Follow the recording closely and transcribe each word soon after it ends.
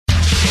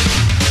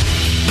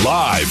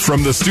Live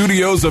from the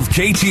studios of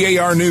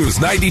KTAR News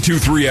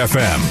 92.3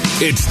 FM,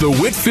 it's the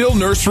Whitfill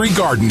Nursery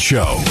Garden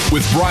Show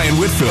with Brian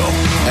Whitfill.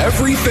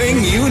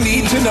 Everything you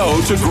need to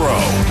know to grow.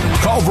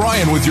 Call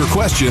Brian with your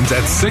questions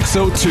at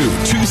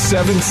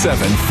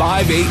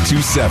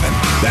 602-277-5827.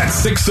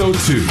 That's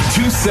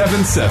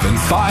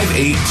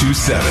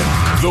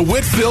 602-277-5827. The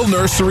Whitfill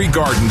Nursery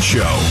Garden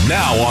Show,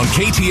 now on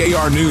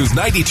KTAR News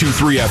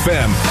 92.3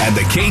 FM and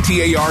the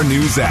KTAR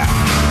News app.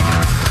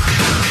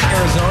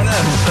 Arizona.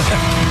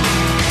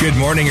 Good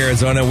morning,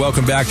 Arizona.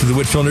 Welcome back to the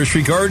Whitfill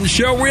Nursery Garden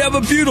Show. We have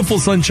a beautiful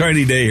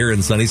sunshiny day here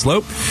in Sunny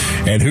Slope.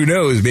 And who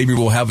knows, maybe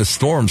we'll have a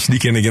storm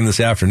sneak in again this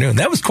afternoon.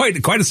 That was quite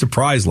a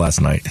surprise last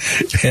night.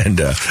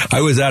 And I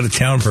was out of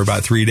town for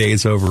about 3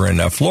 days over in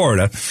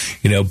Florida,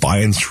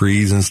 buying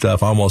trees and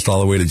stuff, almost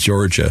all the way to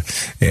Georgia.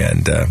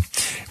 And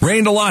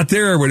rained a lot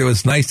there, but it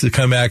was nice to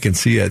come back and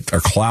see our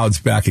clouds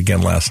back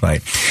again last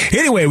night.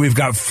 Anyway, we've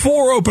got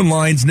 4 open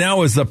lines.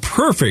 Now is the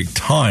perfect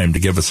time to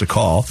give us a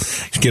call.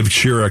 Give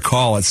Shira a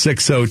call at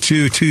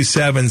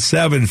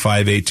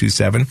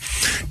 602-277-5827.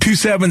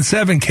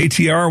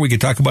 277-KTR. We can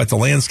talk about the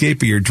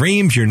landscape of your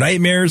dreams, your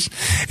nightmares.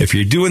 If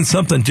you're doing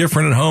something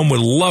different at home, we'd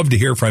love to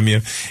hear from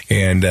you.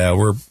 And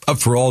we're up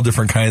for all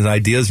different kinds of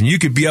ideas. And you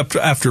could be up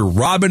after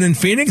Robin in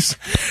Phoenix.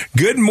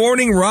 Good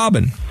morning,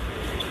 Robin.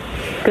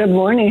 Good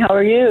morning. How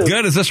are you?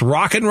 Good. Is this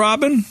Rockin'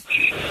 Robin?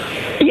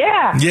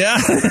 Yeah. Yeah?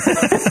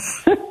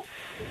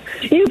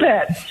 You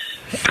bet.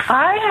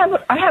 I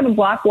have a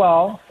black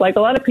wall. Like a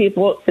lot of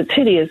people, it's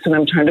hideous, and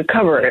I'm trying to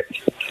cover it.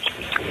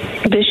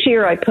 This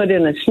year I put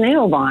in a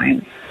snail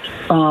vine,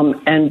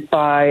 and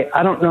by,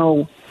 I don't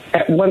know,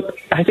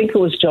 I think it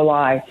was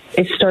July,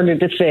 it started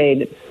to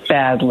fade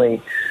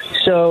badly.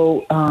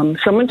 So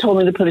someone told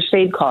me to put a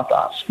shade cloth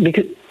off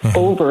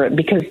over it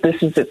because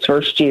this is its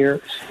first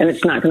year, and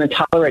it's not going to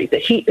tolerate the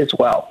heat as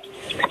well.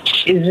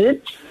 Is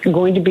it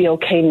going to be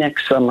okay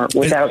next summer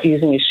without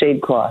using a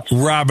shade cloth?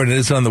 Robin,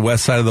 is it on the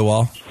west side of the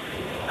wall?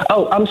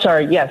 Oh, I'm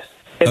sorry. Yes.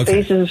 It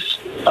faces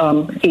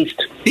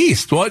east.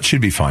 East. Well, it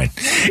should be fine.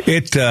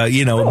 It,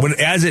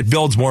 as it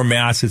builds more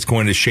mass, it's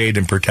going to shade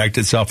and protect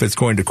itself. It's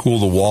going to cool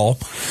the wall.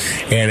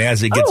 And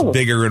as it gets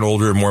bigger and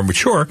older and more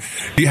mature,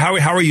 how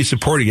are you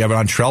supporting it? You have it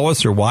on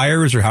trellis or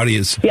wires, or how do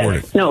you support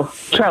it? No,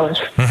 trellis.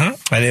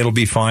 Mm-hmm. And it'll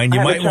be fine.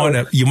 You might want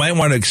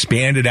to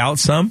expand it out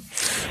some.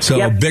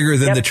 So bigger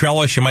than the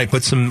trellis, you might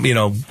put some,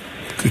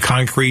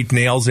 concrete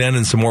nails in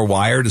and some more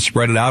wire to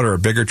spread it out, or a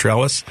bigger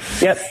trellis.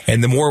 Yep.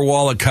 And the more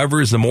wall it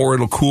covers, the more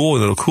it'll cool,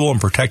 and it'll cool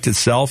and protect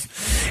itself.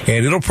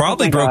 And it'll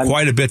probably grow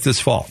quite a bit this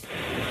fall.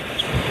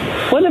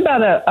 What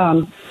about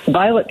a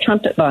violet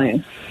trumpet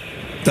vine?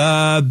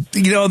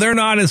 They're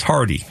not as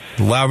hardy.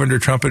 The lavender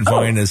trumpet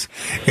vine it's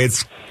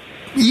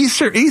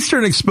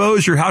eastern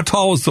exposure. How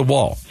tall is the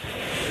wall?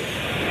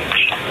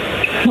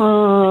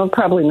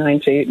 Probably 9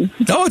 feet.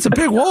 Oh, it's a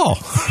big wall.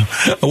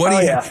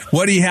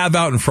 What do you have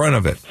out in front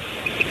of it?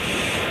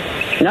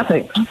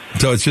 Nothing.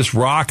 So it's just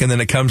rock, and then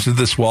it comes to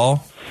this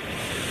wall?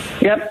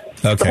 Yep.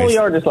 Okay. The whole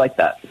yard is like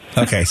that.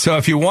 Okay, so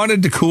if you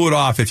wanted to cool it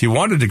off, if you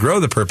wanted to grow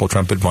the purple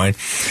trumpet vine,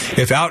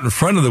 if out in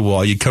front of the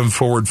wall, you come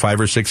forward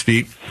 5 or 6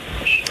 feet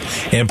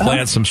and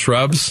plant some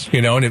shrubs,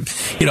 and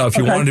if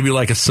you wanted to be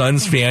like a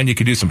Suns fan, you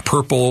could do some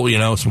purple,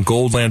 some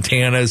gold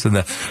lantanas and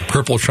the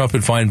purple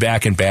trumpet vine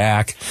back and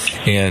back.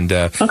 And,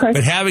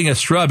 but having a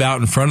shrub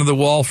out in front of the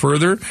wall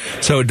further,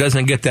 so it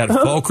doesn't get that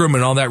fulcrum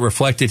and all that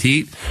reflected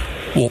heat,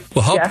 will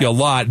help you a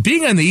lot.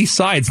 Being on the east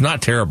side is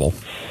not terrible.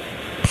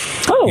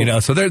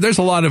 So there's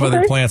a lot of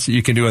other plants that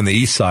you can do on the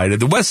east side.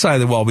 The west side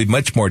of the wall will be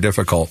much more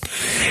difficult.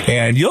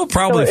 And you'll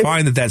probably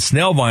find that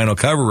snail vine will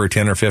cover a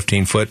 10 or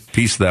 15 foot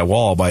piece of that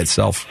wall by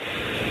itself.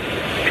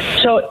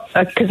 So,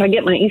 because I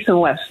get my east and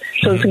west.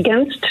 So it's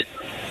against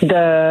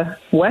the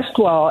west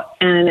wall,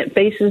 and it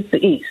faces the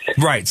east.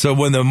 Right. So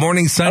when the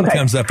morning sun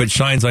comes up, it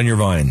shines on your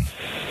vine.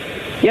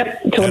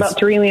 Yep, until about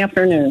 3 in the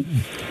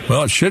afternoon.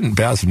 Well, it shouldn't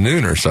pass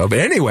noon or so. But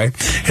anyway.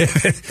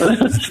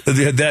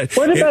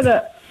 What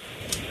about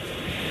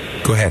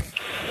Go ahead.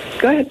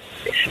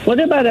 What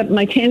about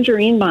my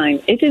tangerine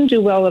vine? It didn't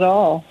do well at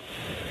all.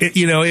 It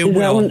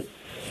will.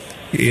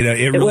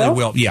 It really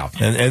will. Yeah.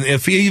 And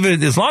if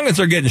even, as long as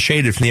they're getting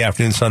shaded from the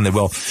afternoon sun, they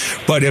will.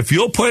 But if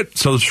you'll put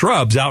some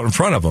shrubs out in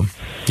front of them,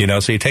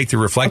 so you take the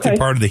reflected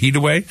part of the heat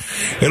away,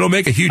 it'll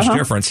make a huge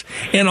difference.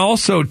 And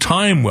also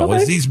time will.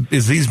 As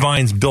these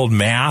vines build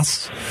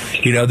mass,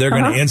 they're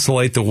going to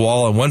insulate the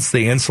wall. And once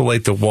they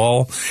insulate the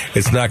wall,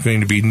 it's not going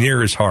to be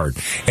near as hard.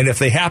 And if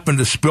they happen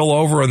to spill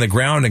over on the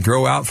ground and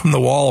grow out from the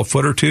wall a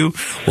foot or two,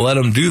 we'll let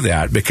them do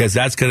that, because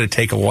that's going to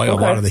take away a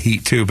lot of the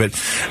heat too. But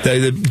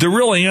the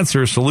real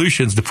answer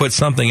solution to put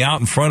something out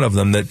in front of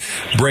them that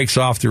breaks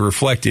off the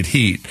reflected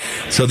heat.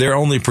 So they're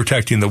only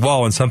protecting the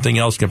wall, and something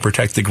else can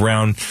protect the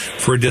ground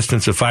for a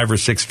distance of 5 or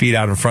 6 feet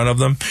out in front of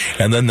them,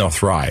 and then they'll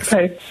thrive.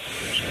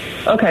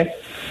 Okay.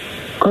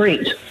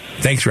 Great.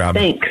 Thanks, Rob.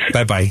 Thanks.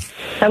 Bye-bye.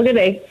 Have a good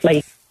day.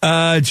 Bye.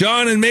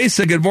 John in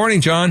Mesa. Good morning,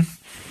 John.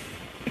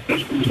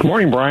 Good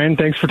morning, Brian.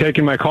 Thanks for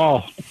taking my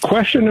call.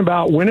 Question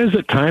about when is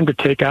it time to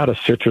take out a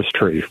citrus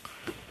tree?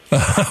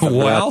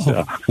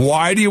 Well,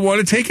 why do you want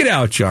to take it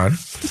out, John?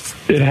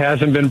 It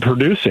hasn't been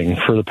producing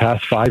for the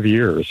past 5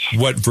 years.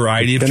 What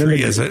variety of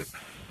tree is it?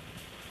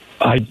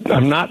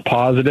 I'm not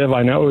positive.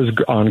 I know it was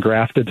on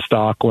grafted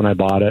stock when I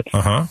bought it.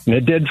 Uh-huh. And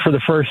it did for the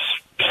first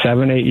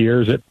 7-8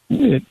 years.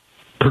 It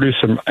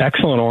produced some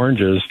excellent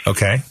oranges.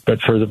 Okay.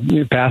 But for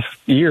the past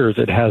years,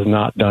 it has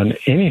not done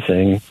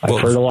anything. I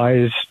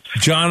fertilized.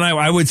 John,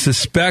 I would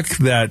suspect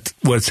that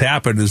what's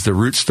happened is the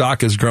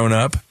rootstock has grown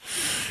up,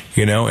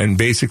 and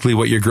basically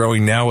what you're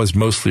growing now is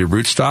mostly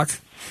rootstock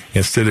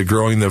instead of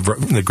growing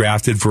the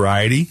grafted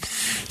variety.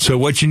 So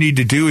what you need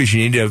to do is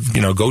you need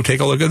to, go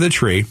take a look at the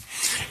tree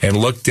and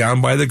look down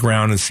by the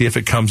ground and see if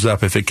it comes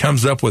up. If it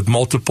comes up with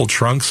multiple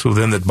trunks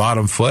within the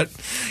bottom foot,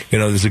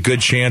 there's a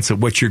good chance that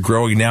what you're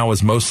growing now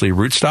is mostly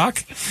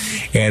rootstock.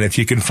 And if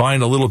you can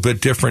find a little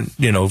bit different,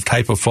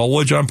 type of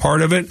foliage on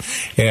part of it,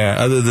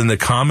 other than the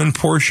common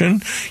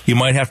portion, you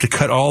might have to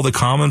cut all the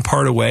common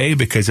part away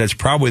because that's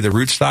probably the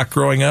rootstock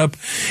growing up.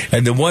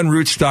 And the one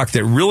rootstock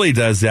that really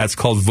does that's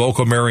called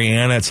Vocal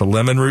Mariana. It's a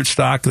lemon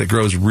rootstock that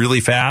grows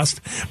really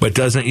fast, but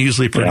doesn't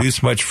usually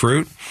produce much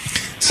fruit.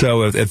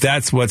 So if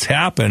that's what's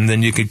happened,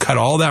 then you could cut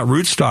all that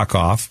rootstock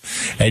off,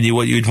 and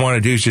what you'd want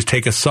to do is just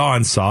take a saw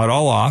and saw it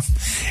all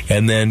off,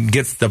 and then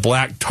get the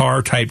black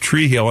tar type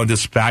tree heel and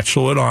just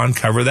spatula it on,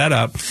 cover that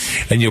up,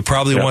 and you'll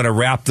probably want to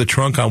wrap the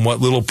trunk on what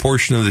little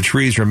portion of the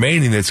tree is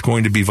remaining that's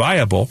going to be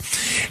viable.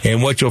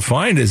 And what you'll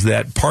find is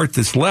that part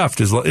that's left,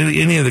 is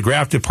any of the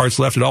grafted parts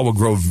left at all, will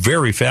grow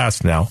very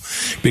fast now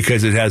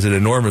because it has an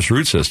enormous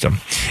root system,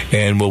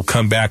 and will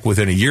come back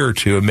within a year or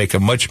two and make a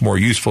much more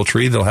useful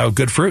tree that'll have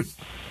good fruit.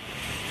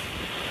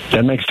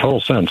 That makes total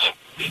sense.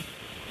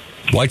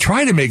 Well, I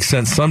try to make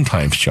sense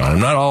sometimes, John. I'm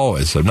not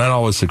always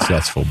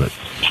successful, but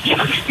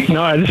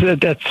no,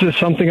 that's just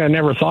something I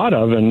never thought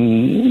of,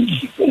 and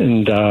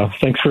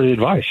thanks for the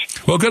advice.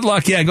 Well, good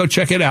luck. Yeah, go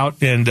check it out,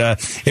 and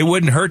it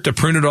wouldn't hurt to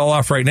prune it all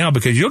off right now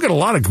because you'll get a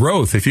lot of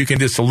growth if you can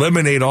just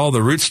eliminate all the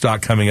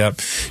rootstock coming up.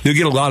 You'll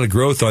get a lot of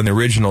growth on the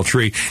original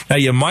tree. Now,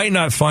 you might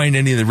not find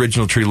any of the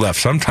original tree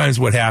left. Sometimes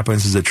what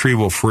happens is the tree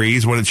will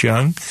freeze when it's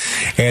young,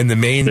 and the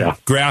main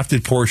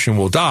grafted portion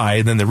will die,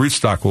 and then the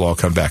rootstock will all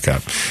come back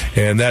up,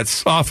 and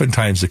that's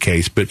oftentimes the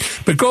case, but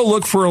go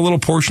look for a little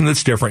portion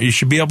that's different. You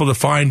should be able to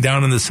find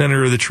down in the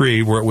center of the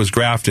tree where it was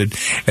grafted,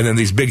 and then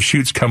these big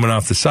shoots coming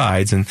off the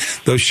sides, and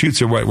those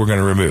shoots are what we're going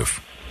to remove.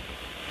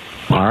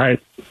 All right.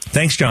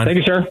 Thanks, John. Thank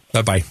you, sir.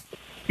 Bye-bye.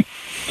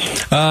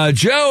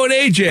 Joe and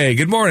AJ.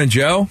 Good morning,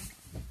 Joe.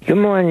 Good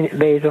morning,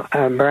 Basil.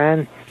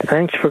 Brian,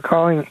 thanks for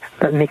calling.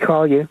 Let me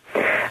call you.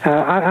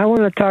 I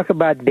want to talk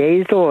about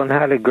basil and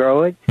how to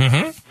grow it.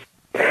 Mm-hmm.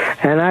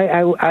 And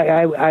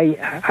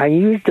I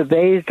used the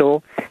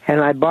basil,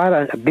 and I bought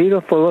a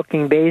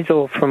beautiful-looking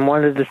basil from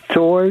one of the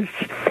stores,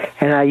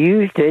 and I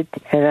used it,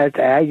 and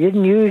I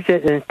didn't use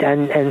it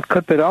and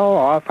clip it all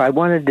off. I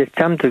wanted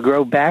some to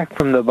grow back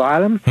from the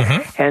bottom,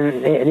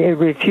 and it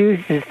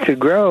refuses to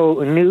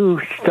grow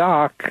new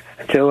stalk,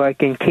 so I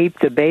can keep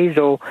the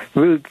basil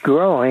root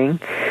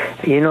growing.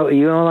 You know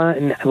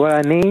what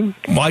I mean?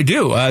 Well, I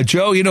do.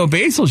 Joe,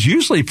 basil's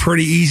usually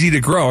pretty easy to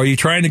grow. Are you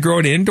trying to grow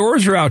it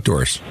indoors or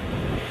outdoors?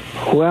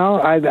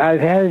 Well, I've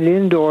had it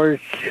indoors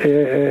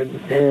since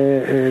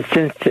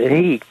the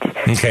heat.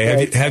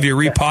 Okay. Have you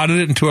repotted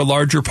it into a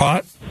larger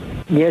pot?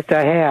 Yes, I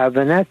have,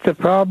 and that's the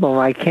problem.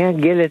 I can't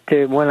get it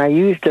to, when I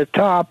use the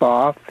top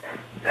off,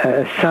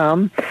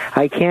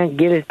 I can't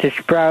get it to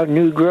sprout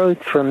new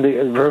growth from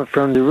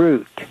the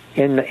root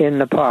in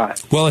the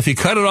pot. Well, if you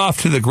cut it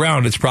off to the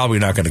ground, it's probably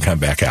not going to come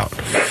back out.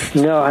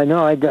 No, I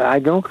know. I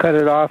don't cut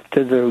it off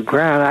to the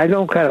ground. I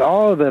don't cut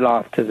all of it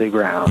off to the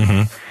ground.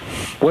 Mm-hmm.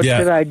 What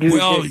should I do?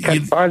 Well,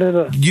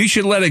 you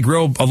should let it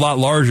grow a lot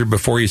larger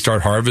before you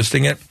start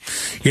harvesting it.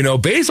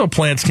 Basil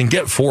plants can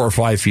get 4 or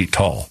 5 feet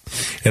tall.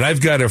 And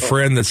I've got a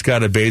friend that's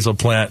got a basil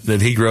plant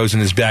that he grows in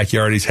his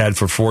backyard. He's had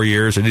for 4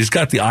 years, and he's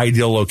got the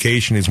ideal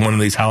location. He's one of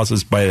these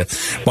houses by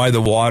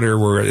the water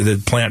where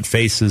the plant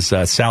faces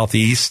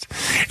southeast,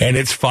 and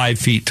it's 5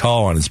 feet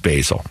tall on his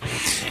basil.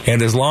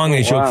 And as long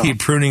as you'll keep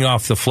pruning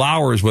off the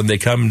flowers when they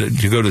come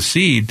to go to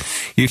seed,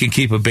 you can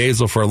keep a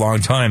basil for a long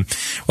time.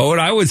 Well, what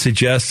I would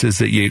suggest is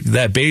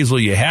that basil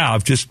you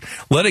have, just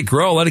let it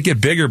grow, let it get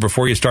bigger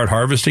before you start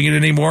harvesting it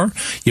anymore.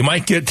 You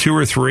might get 2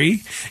 or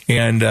 3,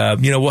 and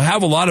we'll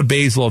have a lot of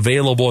basil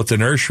available at the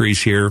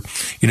nurseries here,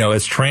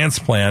 as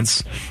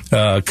transplants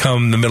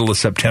come the middle of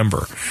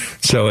September.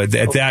 So at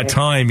that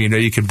time,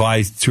 you can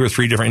buy 2 or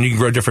 3 different, and you can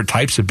grow different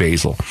types of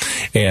basil.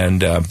 And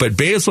but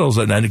basil is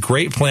a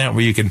great plant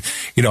where you can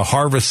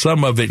harvest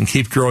some of it and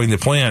keep growing the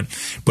plant.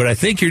 But I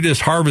think you're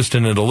just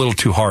harvesting it a little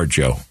too hard,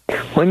 Joe.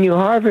 When you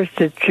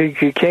harvest it,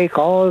 should you take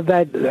all of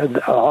that,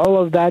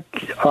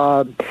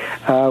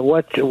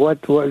 what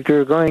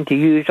you're going to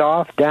use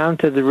off down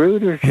to the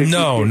root, or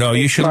no?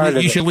 You should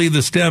leave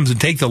the stems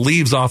and take the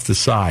leaves off the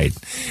side,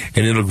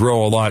 and it'll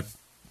grow a lot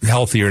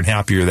healthier and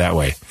happier that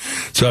way.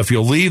 So if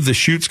you'll leave the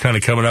shoots kind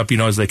of coming up,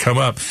 as they come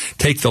up,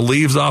 take the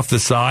leaves off the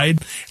side,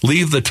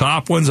 leave the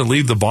top ones and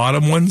leave the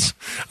bottom ones.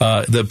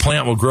 The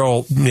plant will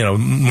grow,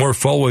 more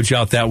foliage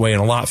out that way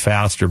and a lot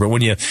faster. But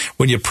when you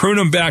prune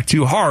them back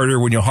too hard, or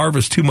when you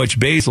harvest too much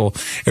basil,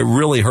 it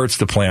really hurts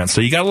the plant.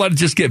 So you got to let it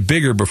just get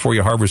bigger before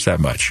you harvest that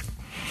much.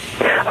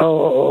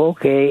 Oh,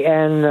 okay.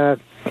 And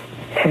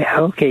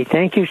okay,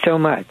 thank you so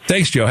much.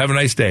 Thanks, Joe. Have a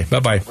nice day.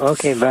 Bye-bye.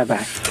 Okay,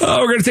 bye-bye.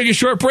 We're going to take a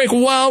short break.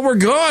 While we're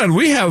gone,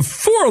 we have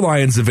 4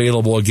 lines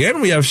available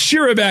again. We have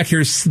Shira back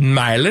here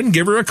smiling.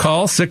 Give her a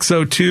call,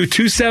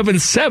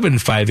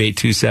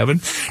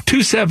 602-277-5827,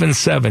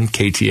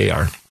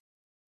 277-KTAR.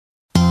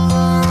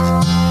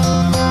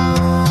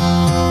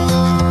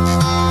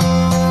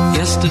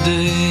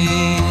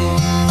 Yesterday,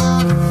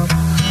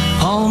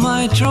 all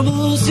my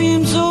troubles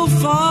seem so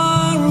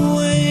far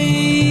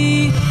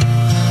away.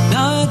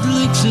 Now it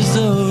looks as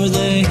though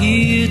they're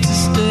here to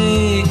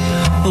stay.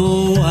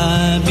 Oh,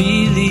 I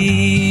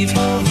believe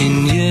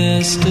in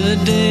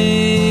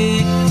yesterday.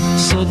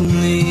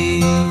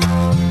 Suddenly,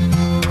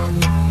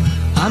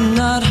 I'm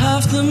not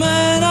half the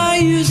man I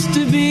used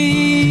to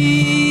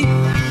be.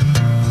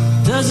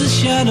 There's a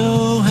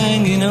shadow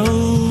hanging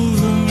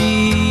over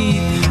me.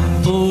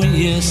 Oh,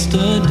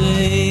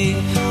 yesterday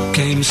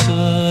came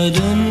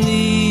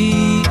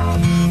suddenly.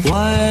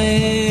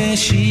 Why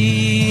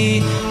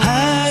she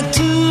had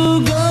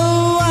to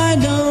go, I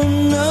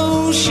don't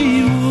know,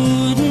 she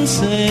wouldn't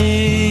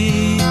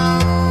say.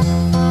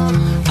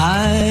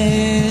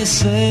 I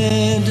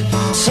said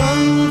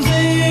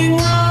something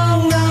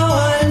wrong, now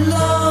I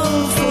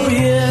long for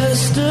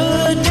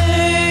yesterday.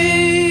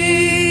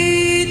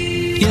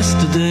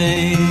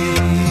 Yesterday,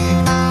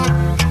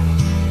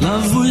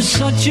 love was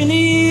such an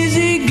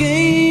easy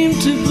game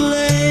to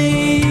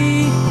play.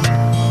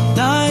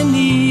 Now I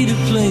need a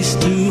place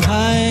to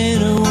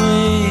hide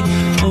away.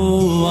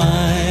 Oh,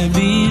 I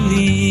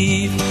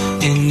believe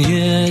in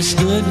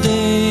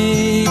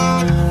yesterday.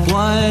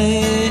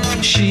 Why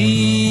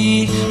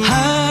she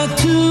had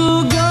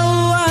to go,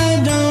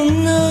 I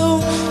don't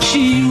know,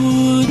 she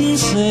wouldn't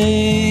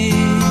say.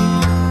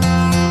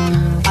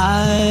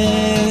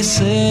 I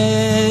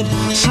said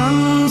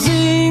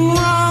something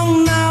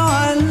wrong, now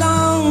I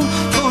long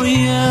for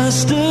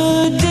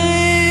yesterday.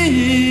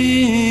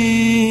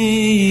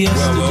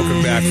 Well,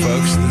 welcome back,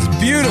 folks. This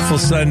beautiful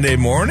Sunday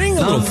morning.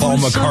 A little Paul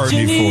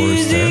McCartney for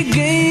us there.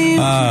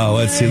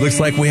 Let's see. Looks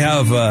like we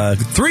have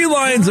 2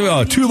 lines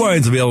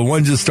available.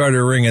 One just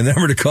started ringing.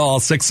 Number to call,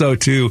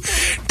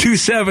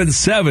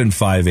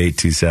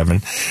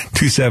 602-277-5827,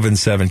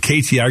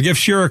 277-KTR. Give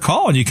Shira a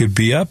call, and you could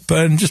be up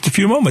in just a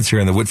few moments here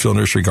in the Whitfill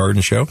Nursery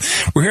Garden Show.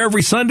 We're here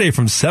every Sunday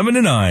from 7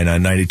 to 9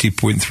 on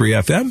 92.3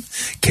 FM,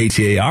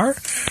 KTAR.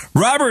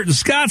 Robert in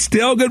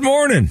Scottsdale, good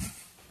morning.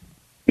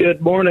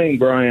 Good morning,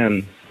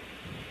 Brian.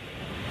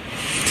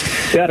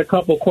 Got a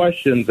couple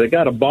questions. I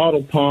got a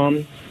bottle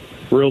palm,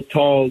 real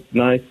tall,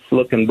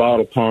 nice-looking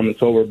bottle palm.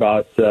 It's over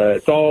about,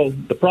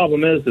 the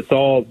problem is it's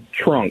all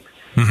trunk.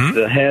 Mm-hmm.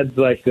 The head's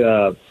like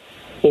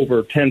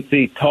over 10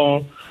 feet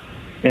tall,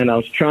 and I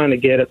was trying to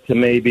get it to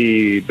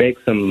maybe make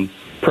some,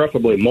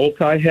 preferably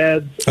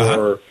multi-heads,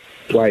 or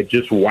do I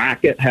just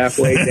whack it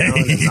halfway down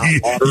and not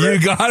water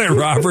it? You got it,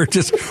 Robert.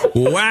 Just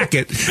whack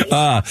it.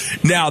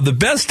 Now, the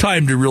best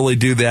time to really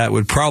do that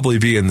would probably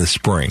be in the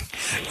spring.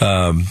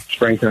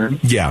 Springtime?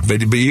 Yeah,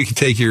 but you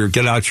can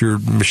get out your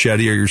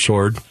machete or your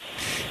sword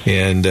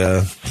and,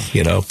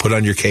 put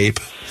on your cape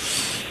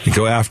and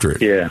go after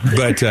it. Yeah.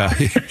 But,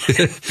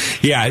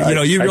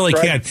 you really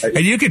can't. And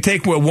you could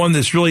take one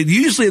that's really,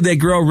 usually they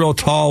grow real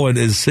tall and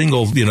is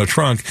single,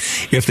 trunk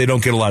if they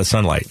don't get a lot of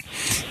sunlight.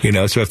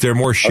 So if they're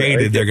more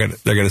shaded, they're going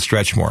to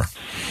stretch more.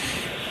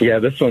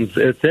 Yeah,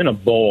 it's in a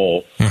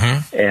bowl,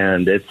 mm-hmm.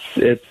 and it's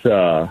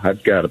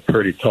I've got a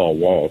pretty tall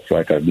wall. It's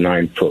like a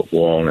 9-foot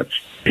wall, and it's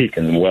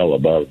peaking well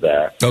above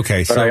that.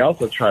 Okay, but I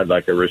also tried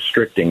like a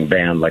restricting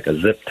band, like a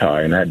zip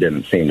tie, and that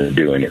didn't seem to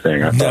do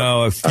anything.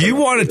 If you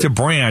want it to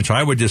branch,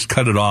 I would just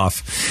cut it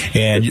off,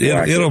 and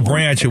it'll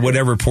branch at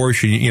whatever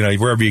portion,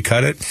 wherever you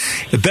cut it.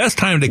 The best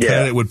time to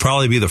cut it would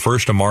probably be the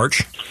 1st of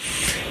March,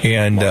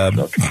 and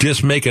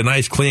just make a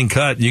nice clean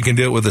cut. You can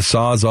do it with a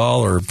Sawzall,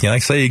 or like I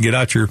say, you get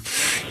out your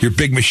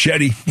big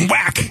machete,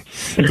 whack.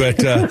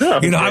 But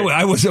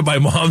I was at my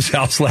mom's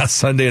house last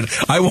Sunday, and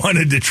I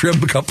wanted to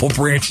trim a couple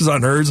branches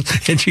on hers.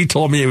 And she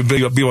told me it would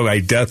be my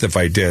death if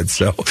I did.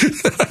 So,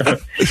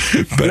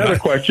 another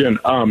question.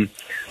 I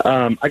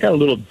got a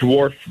little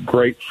dwarf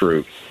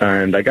grapefruit,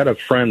 and I got a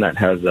friend that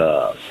has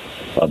a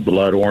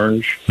blood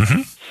orange.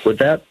 Mm-hmm. Would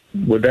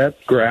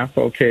that graft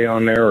okay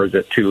on there, or is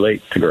it too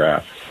late to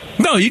graft?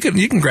 No, you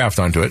can graft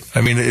onto it.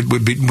 I mean, it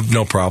would be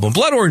no problem.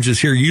 Blood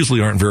oranges here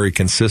usually aren't very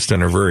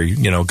consistent or very,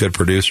 good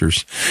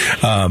producers.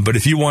 But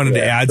if you wanted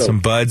to add some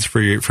buds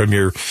from your,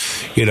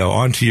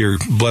 onto your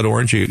blood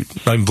orange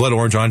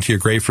onto your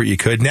grapefruit, you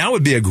could. Now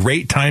would be a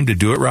great time to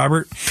do it,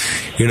 Robert.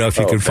 If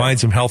you can find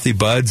some healthy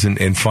buds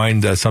and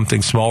find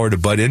something smaller to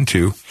bud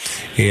into.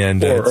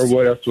 And or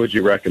what else would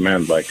you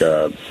recommend? Like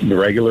the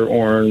regular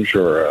orange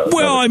or?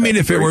 Well, I mean,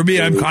 if it were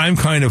me, I'm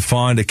kind of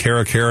fond of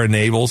Cara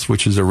navels,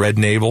 which is a red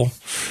navel.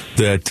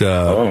 That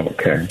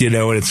and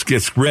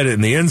it's red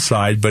in the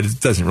inside, but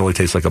it doesn't really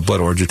taste like a blood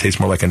orange. It tastes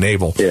more like a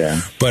navel. Yeah.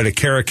 But a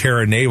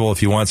Cara navel,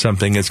 if you want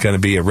something that's going to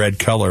be a red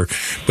color,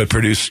 but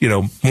produce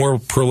more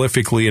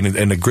prolifically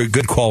and a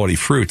good quality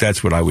fruit,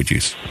 that's what I would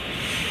use.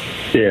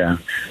 Yeah,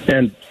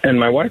 and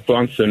my wife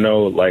wants to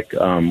know,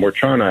 we're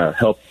trying to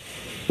help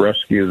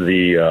rescue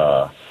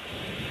the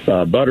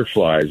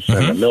butterflies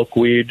and the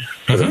milkweed.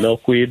 For the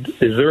milkweed,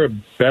 is there a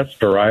best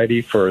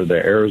variety for the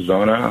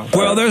Arizona?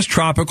 Well, there's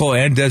tropical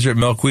and desert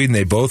milkweed, and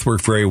they both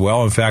work very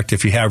well. In fact,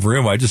 if you have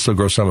room, I just still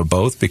grow some of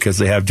both because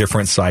they have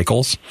different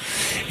cycles.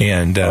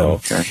 And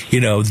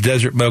the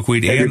desert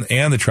milkweed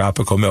and the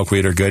tropical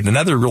milkweed are good.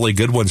 Another really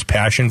good one's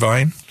passion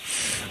vine.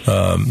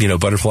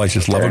 Butterflies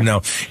just love them.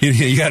 Now,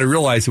 you got to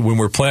realize that when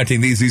we're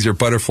planting these are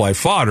butterfly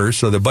fodder,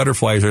 so the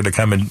butterflies are to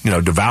come and,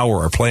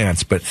 devour our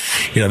plants. But,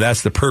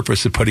 that's the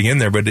purpose of putting in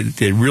there. But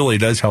it really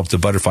does help the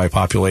butterfly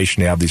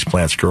population to have these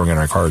plants growing in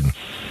our garden.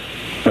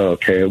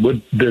 Okay.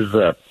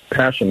 Does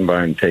passion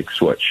vine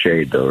takes what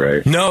shade, though,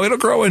 right? No, it'll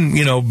grow in,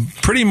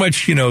 pretty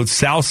much,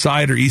 south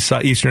side or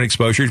eastern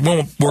exposure. It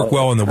won't work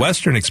well in the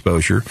western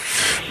exposure,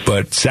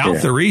 but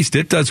south or east,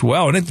 it does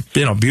well. And it's,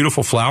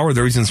 beautiful flower.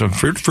 They're using some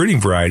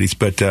fruiting varieties,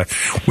 but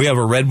we have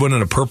a red one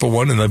and a purple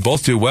one, and they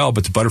both do well,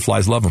 but the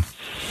butterflies love them.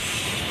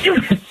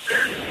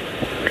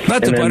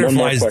 Not the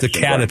butterflies, the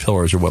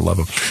caterpillars are what love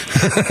them.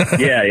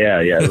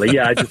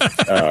 Yeah, I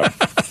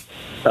just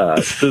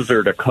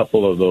scissored a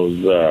couple of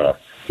those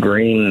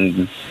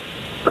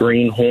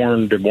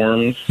green-horned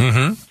worms.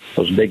 Mm-hmm.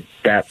 Those big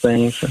fat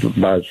things,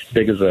 about as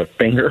big as a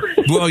finger.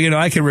 Well,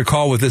 I can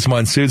recall with this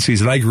monsoon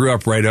season, I grew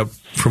up right up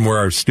from where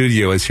our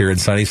studio is here in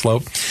Sunny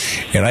Slope,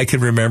 and I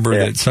can remember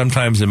that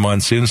sometimes in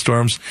monsoon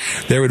storms,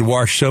 they would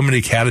wash so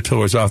many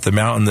caterpillars off the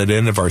mountain that at the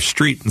end of our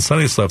street in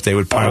Sunny Slope, they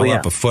would pile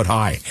up a foot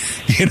high.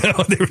 There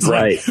was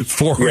like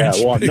 4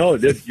 inches. Well, no,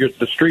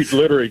 the street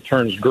literally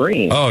turns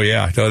green. Oh,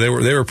 yeah. No,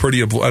 they were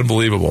pretty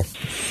unbelievable.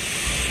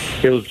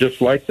 It was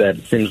just like that.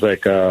 It seems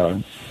like,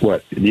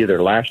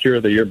 either last year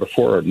or the year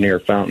before near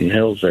Fountain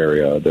Hills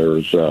area, there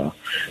was the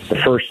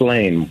first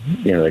lane.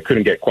 They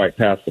couldn't get quite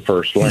past the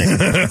first lane.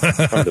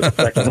 The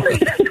second lane.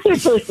 The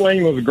first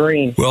lane was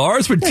green. Well,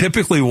 ours would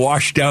typically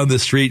wash down the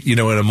street, in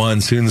a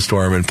monsoon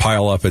storm and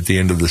pile up at the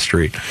end of the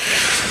street.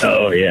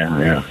 Oh,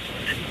 yeah.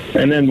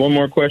 And then one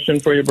more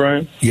question for you,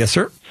 Brian. Yes,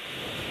 sir.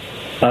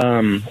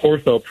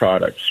 Ortho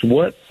products.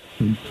 What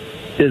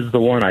is the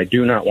one I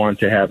do not want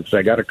to have? Because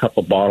I got a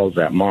couple bottles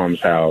at Mom's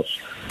house,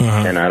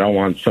 and I don't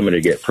want somebody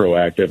to get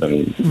proactive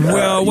and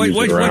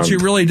what you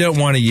really don't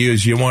want to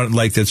use, you want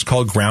that's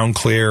called ground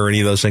clear or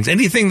any of those things.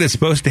 Anything that's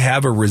supposed to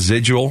have a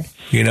residual,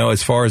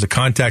 as far as a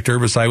contact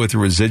herbicide with a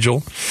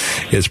residual,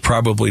 is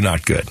probably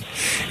not good.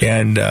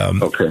 And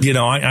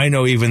I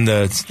know even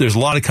there's a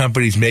lot of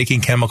companies making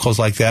chemicals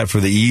like that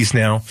for the E's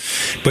now,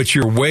 but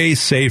you're way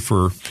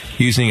safer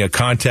using a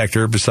contact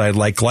herbicide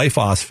like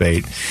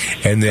glyphosate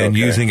and then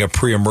using a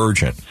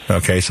pre-emergent.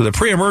 Okay, so the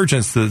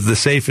pre-emergent's the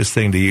safest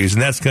thing to use,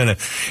 and that's going to,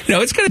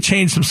 it's going to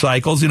change some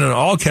cycles.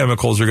 All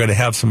chemicals are going to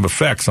have some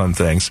effects on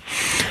things,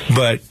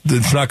 but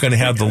it's not going to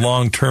have the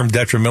long-term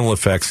detrimental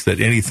effects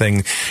that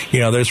anything,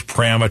 there's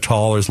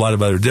Pramitol, there's a lot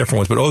of other different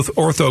ones, but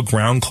Ortho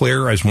Ground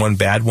Clear is one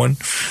bad one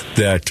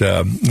that,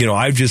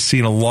 I've just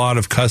seen a lot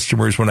of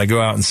customers when I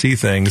go out and see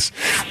things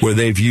where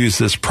they've used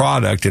this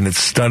product and it's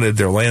stunted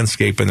their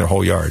landscape and their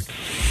whole yard.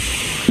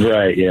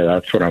 Right, yeah,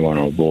 that's what I want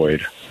to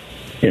avoid.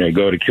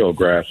 Go to kill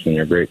grass in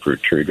your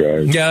grapefruit tree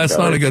drive. Yeah, that's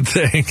not a good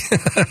thing.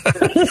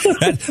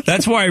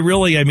 That's why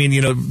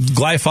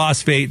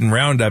glyphosate and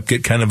Roundup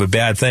get kind of a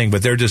bad thing,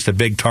 but they're just a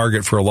big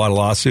target for a lot of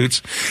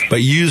lawsuits.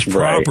 But used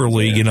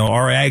properly,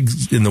 our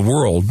ags in the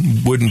world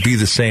wouldn't be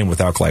the same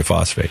without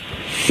glyphosate.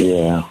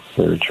 Yeah,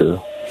 very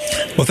true.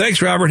 Well,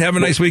 thanks, Robert. Have a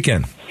nice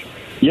weekend.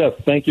 Yes,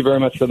 thank you very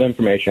much for the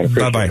information.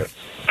 Bye-bye.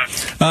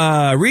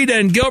 Rita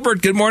and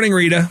Gilbert. Good morning,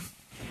 Rita.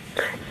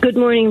 Good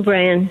morning,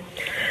 Brian.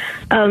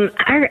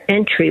 Our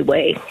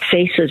entryway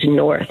faces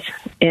north,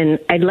 and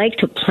I'd like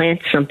to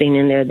plant something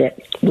in there that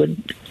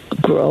would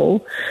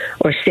grow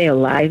or stay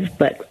alive,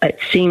 but it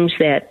seems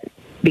that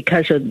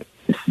because of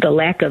the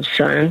lack of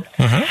sun,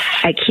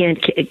 I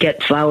can't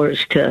get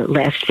flowers to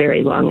last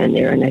very long in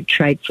there, and I've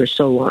tried for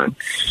so long.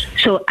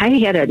 So I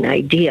had an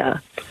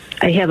idea.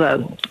 I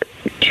have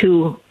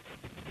 2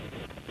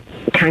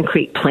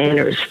 concrete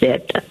planters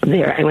that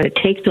there. I'm going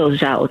to take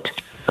those out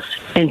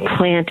and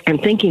plant. I'm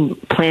thinking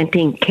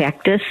planting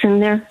cactus in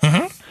there,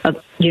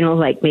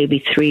 like maybe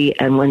 3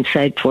 on one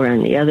side, 4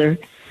 on the other.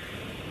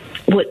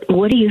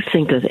 What do you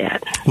think of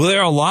that? Well, there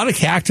are a lot of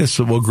cactus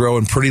that will grow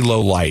in pretty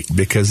low light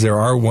because there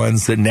are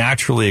ones that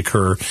naturally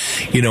occur,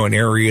 in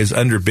areas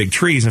under big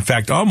trees. In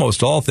fact,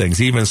 almost all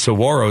things, even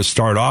saguaros,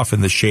 start off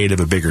in the shade of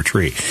a bigger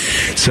tree.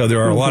 So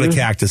there are a lot of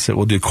cactus that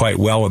will do quite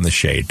well in the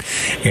shade,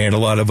 and a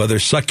lot of other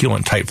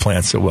succulent type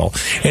plants that will.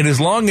 And as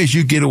long as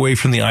you get away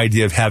from the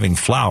idea of having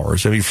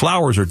flowers,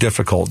 flowers are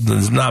difficult.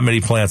 There's not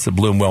many plants that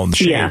bloom well in the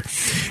shade,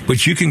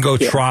 but you can go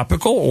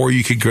tropical, or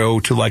you could go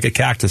to like a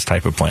cactus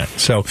type of plant.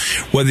 So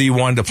whether you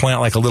wanted to plant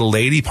like a little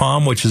lady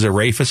palm, which is a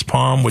rhapis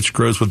palm, which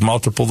grows with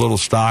multiple little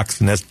stalks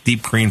and has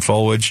deep green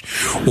foliage,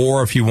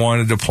 or if you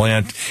wanted to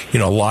plant, a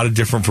lot of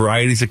different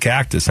varieties of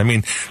cactus.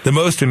 The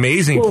most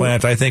amazing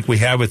plant I think we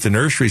have at the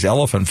nursery is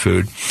elephant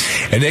food,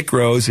 and it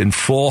grows in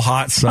full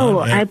hot sun. Oh,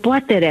 I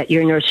bought that at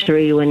your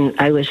nursery when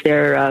I was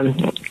there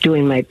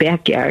doing my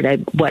backyard. I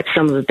bought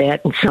some of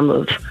that and some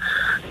of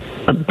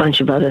a bunch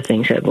of other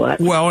things I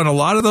bought. Well, and a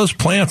lot of those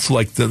plants,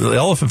 like the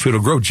elephant food,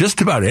 will grow just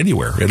about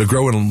anywhere. It'll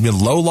grow in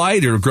low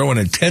light, it'll grow in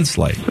intense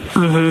light.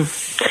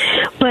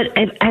 But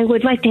I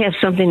would like to have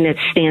something that's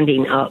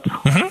standing up.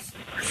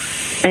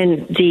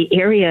 And the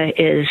area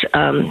is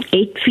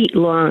 8 feet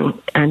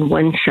long on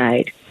one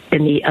side,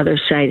 and the other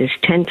side is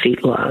 10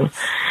 feet long.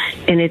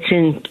 And it's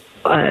in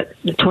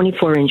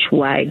 24-inch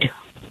wide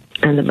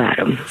on the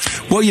bottom.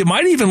 Well, you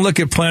might even look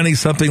at planting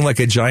something like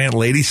a giant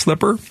lady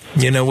slipper,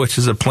 which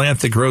is a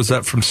plant that grows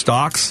up from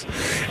stalks,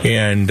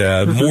 and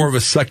more of a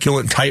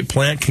succulent type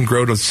plant, can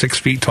grow to 6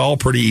 feet tall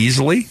pretty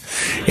easily,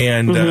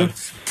 and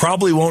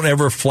probably won't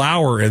ever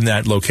flower in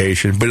that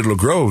location, but it'll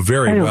grow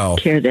very well. I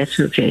don't care. That's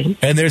okay.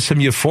 And there's some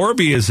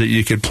euphorbias that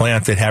you could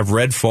plant that have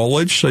red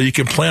foliage, so you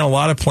can plant a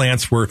lot of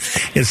plants where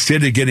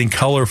instead of getting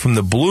color from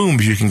the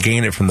blooms, you can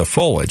gain it from the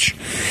foliage.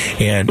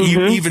 And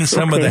even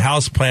some of the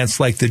house plants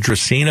like the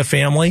Dracaena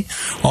family,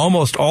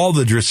 almost all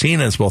the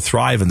Dracaenas will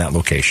thrive in that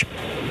location.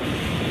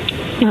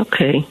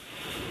 Okay.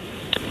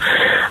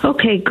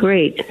 Okay,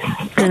 great.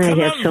 Then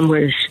I have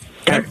somewhere to start.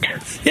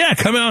 Yeah,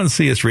 come out and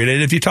see us, Rita.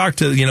 And if you talk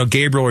to,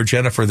 Gabriel or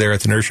Jennifer there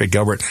at the nursery at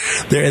Gilbert,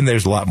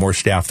 there's a lot more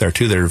staff there,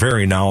 too. They're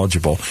very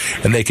knowledgeable,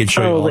 and they can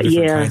show you all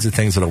different kinds of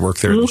things that'll work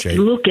there in the shade.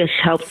 Lucas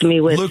helped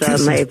me with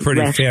Lucas my is a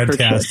pretty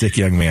fantastic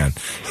young man.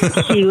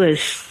 He was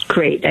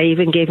great. I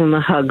even gave him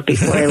a hug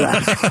before I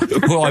left.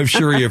 Well, I'm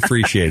sure he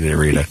appreciated it,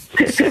 Rita.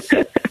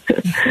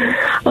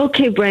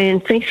 Okay, Brian,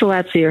 thanks a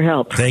lot for your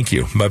help. Thank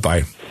you.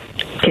 Bye-bye.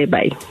 Okay,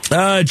 bye.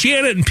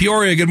 Janet in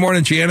Peoria. Good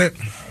morning, Janet.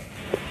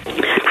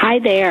 Hi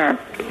there.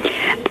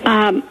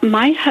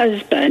 My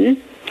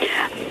husband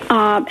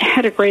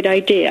had a great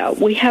idea.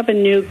 We have a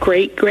new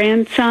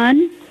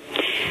great-grandson.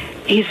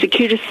 He's the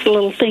cutest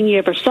little thing you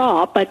ever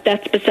saw, but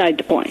that's beside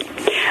the point.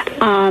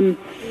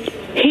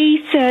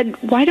 He said,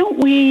 why don't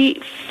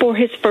we, for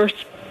his first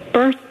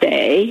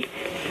birthday,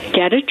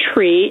 get a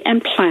tree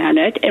and plant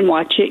it and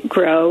watch it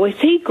grow as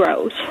he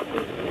grows.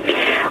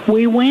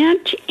 We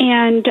went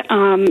and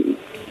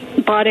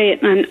bought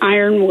an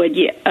ironwood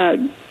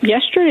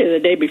yesterday or the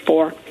day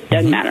before.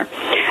 Doesn't matter.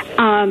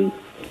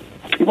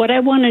 What I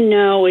want to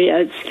know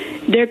is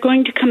they're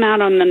going to come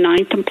out on the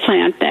 9th and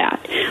plant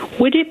that.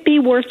 Would it be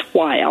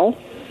worthwhile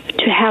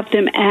to have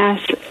them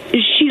ask?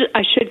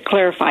 I should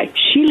clarify.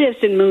 She lives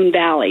in Moon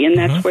Valley, and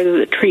that's where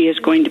the tree is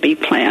going to be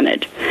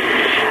planted.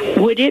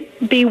 Would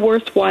it be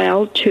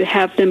worthwhile to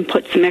have them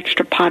put some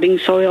extra potting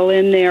soil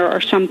in there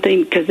or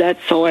something? Because that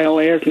soil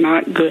is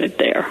not good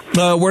there.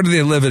 Where do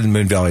they live in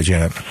Moon Valley,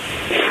 Janet?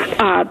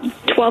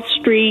 12th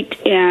Street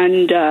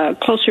and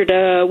closer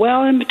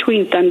to, in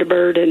between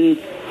Thunderbird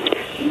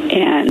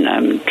and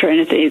I'm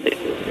trying to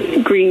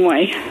think,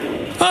 Greenway.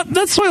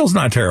 That soil's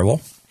not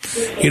terrible.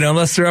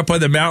 Unless they're up by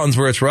the mountains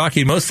where it's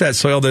rocky, most of that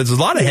soil, there's a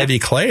lot of heavy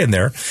clay in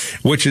there,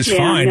 which is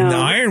fine. The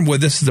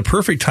ironwood, this is the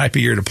perfect type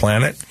of year to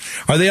plant it.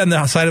 Are they on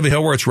the side of a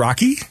hill where it's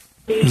rocky?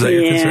 Is that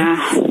your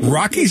concern?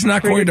 Rocky's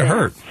not going to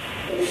hurt.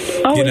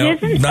 Oh, it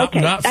isn't?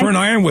 Not for an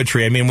ironwood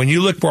tree. When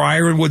you look where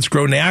ironwoods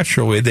grow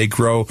naturally, they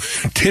grow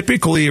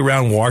typically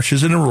around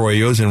washes and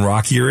arroyos in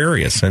rockier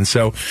areas. And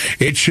so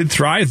it should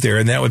thrive there,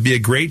 and that would be a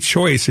great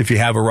choice if you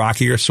have a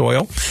rockier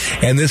soil.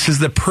 And this is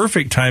the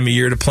perfect time of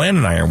year to plant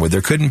an ironwood.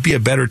 There couldn't be a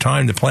better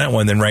time to plant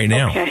one than right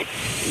now. Okay,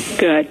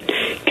 good.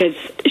 Because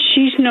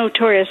she's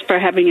notorious for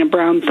having a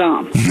brown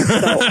thumb.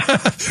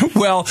 So.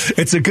 Well,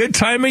 it's a good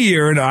time of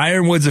year, and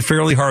ironwood's a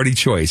fairly hardy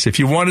choice. If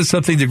you wanted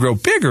something to grow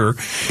bigger,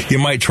 you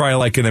might try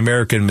like an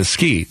American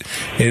mesquite,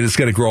 and it's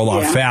going to grow a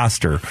lot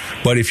faster.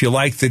 But if you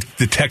like the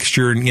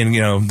texture and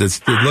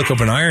the look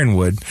of an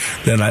ironwood,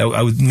 then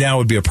now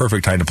would be a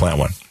perfect time to plant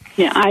one.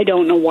 Yeah, I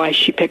don't know why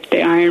she picked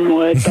the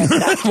ironwood. But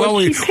that's well,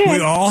 we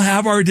all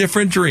have our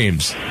different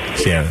dreams,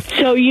 Shannon.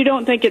 So you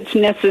don't think it's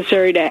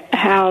necessary to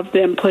have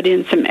them put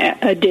in some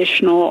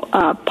additional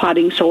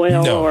potting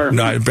soil?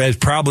 No, it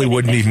probably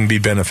wouldn't even be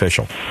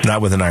beneficial, not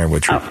with an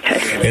ironwood tree.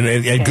 Okay.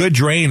 And good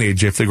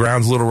drainage, if the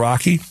ground's a little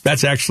rocky,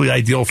 that's actually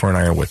ideal for an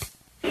ironwood.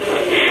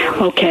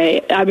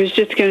 Okay, I was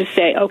just going to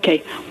say, okay,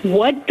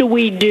 what do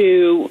we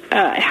do?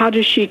 How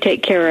does she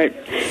take care of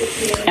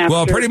it?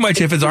 Well, pretty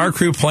much if it's our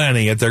crew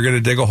planting it, they're going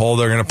to dig a hole,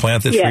 they're going to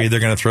plant the tree, they're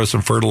going to throw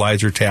some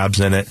fertilizer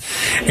tabs in it.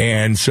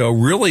 And so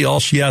really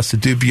all she has to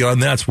do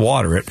beyond that is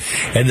water it.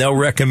 And they'll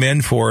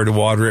recommend for her to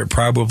water it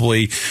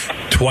probably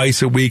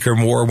twice a week or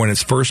more when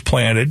it's first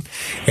planted.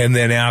 And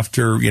then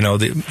after,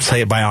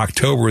 say by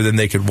October, then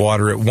they could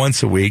water it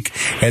once a week.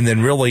 And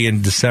then really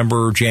in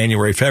December,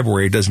 January,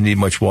 February, it doesn't need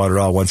much water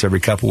at all. Once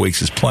every couple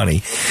weeks is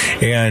plenty.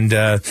 And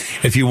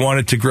if you want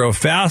it to grow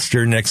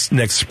faster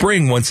next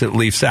spring, once it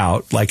leaves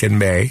out, like in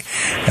May,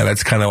 and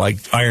that's kind of like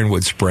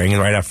ironwood spring,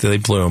 and right after they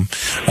bloom,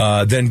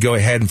 then go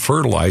ahead and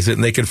fertilize it.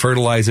 And they can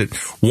fertilize it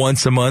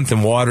once a month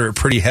and water it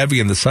pretty heavy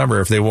in the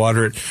summer. If they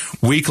water it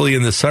weekly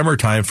in the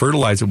summertime,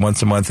 fertilize it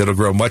once a month, it'll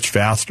grow much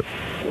faster.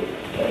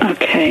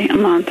 Okay, a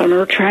month.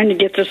 I'm trying to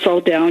get this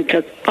all down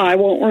because I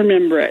won't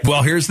remember it.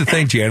 Well, here's the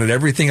thing, Janet.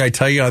 Everything I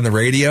tell you on the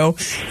radio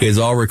is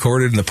all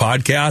recorded in the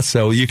podcast,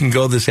 so you can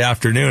go this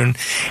afternoon.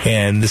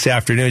 And this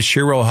afternoon,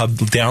 Shira will have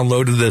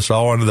downloaded this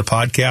all onto the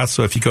podcast.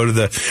 So if you go to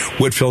the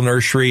Whitfill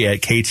Nursery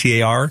at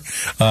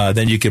KTAR,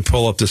 then you can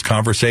pull up this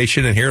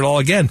conversation and hear it all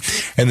again.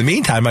 In the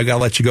meantime, I got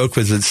to let you go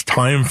because it's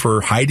time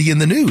for Heidi in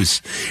the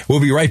News.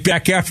 We'll be right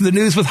back after the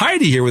news with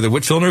Heidi here with the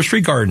Whitfill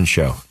Nursery Garden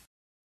Show.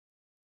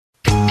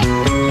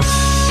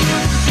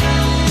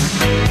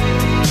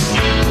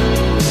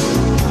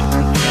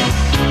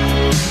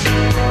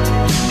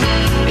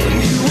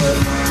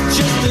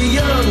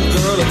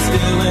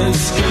 Still in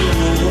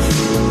school.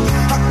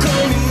 How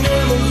come you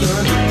never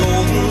learned the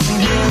golden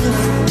rule?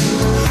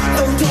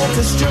 Don't talk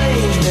to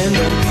strange men,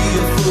 don't be a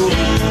fool.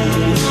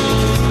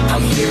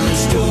 I'm hearing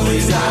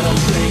stories, I don't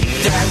think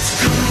that's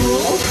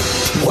cool.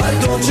 Why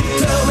don't you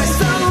tell me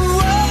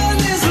someone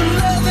is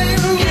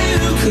loving you?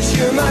 'Cause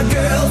you're my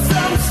girl,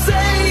 some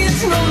say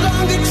it's no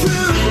longer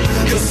true.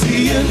 You're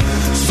seeing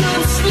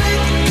some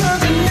slick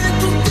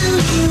continental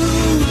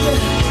dude.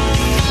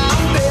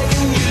 I'm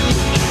begging you,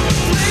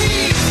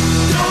 please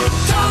don't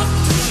talk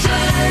to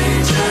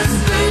strangers,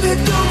 baby,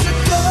 don't you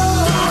go.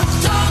 Don't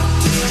talk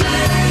to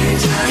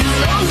strangers, you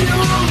know you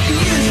won't be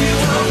if you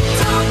don't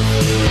talk.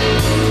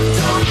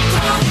 Don't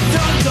talk,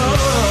 don't talk,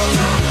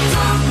 don't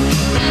talk,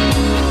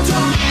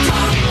 don't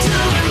talk to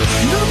me.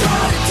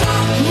 Nobody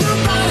talk,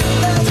 nobody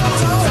ever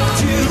talk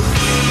to you.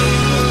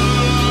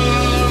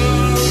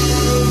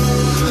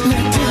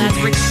 That's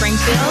Rick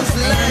Springfield,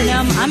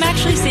 and I'm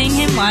actually seeing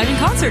him live in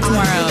concert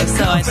tomorrow,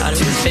 so I thought it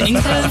was fitting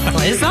to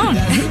play a song.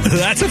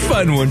 That's a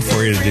fun one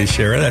for you to do,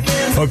 Sharon. I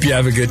hope you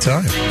have a good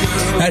time.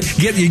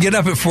 You get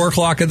up at 4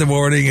 o'clock in the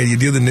morning and you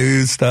do the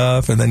news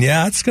stuff, and then,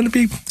 it's going to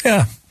be,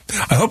 I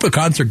hope the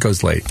concert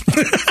goes late.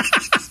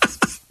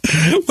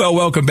 Well,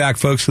 welcome back,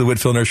 folks, to the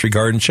Whitfill Nursery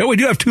Garden Show. We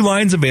do have 2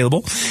 lines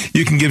available.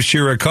 You can give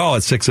Shira a call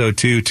at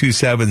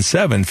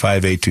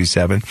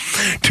 602-277-5827.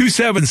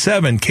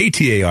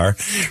 277-KTAR.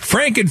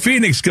 Frank in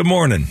Phoenix, good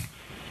morning.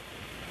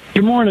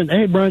 Good morning.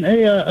 Hey, Brian.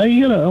 Hey, I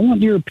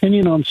want your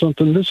opinion on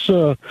something. This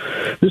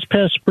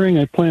past spring,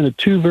 I planted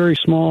 2 very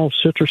small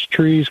citrus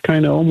trees,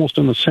 kind of almost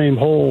in the same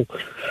hole,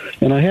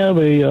 and I have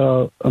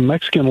a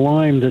Mexican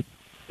lime that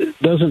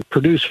doesn't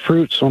produce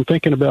fruit, so I'm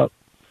thinking about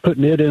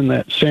putting it in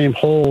that same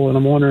hole, and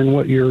I'm wondering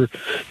what your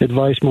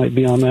advice might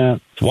be on that.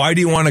 Why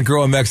do you want to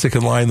grow a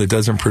Mexican lime that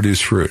doesn't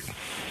produce fruit?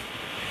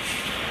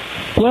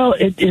 Well,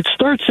 it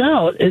starts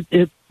out,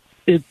 it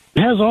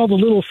has all the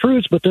little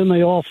fruits, but then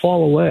they all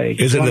fall away.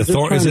 Is it a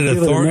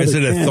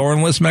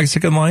thornless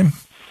Mexican lime?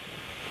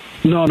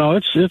 No,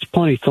 it's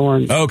plenty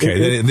thorn.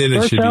 Okay, then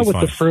it should be fine. Starts out with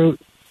the fruit.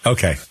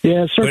 Okay.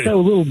 Yeah, it starts out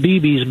with little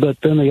BBs, but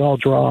then they all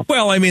drop.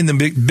 Well, I mean,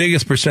 the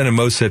biggest percent of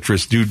most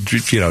citrus do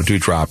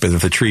drop, and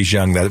if the tree's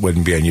young, that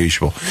wouldn't be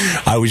unusual.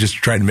 I was just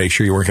trying to make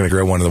sure you weren't going to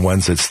grow one of the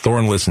ones that's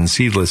thornless and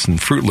seedless and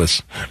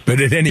fruitless.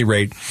 But at any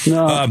rate,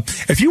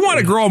 if you want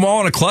to grow them all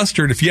in a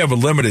cluster, and if you have a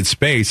limited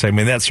space, I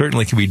mean, that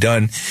certainly can be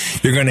done.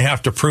 You're going to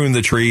have to prune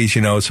the trees,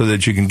 so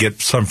that you can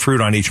get some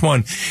fruit on each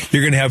one.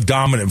 You're going to have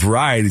dominant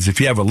varieties.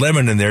 If you have a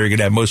lemon in there, you're going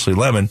to have mostly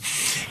lemon.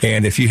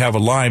 And if you have a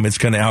lime, it's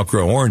going to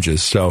outgrow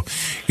oranges. So,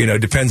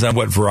 it depends on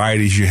what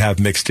varieties you have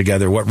mixed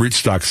together, what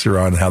rootstocks they're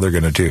on, and how they're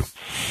going to do.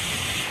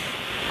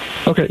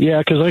 Okay, yeah,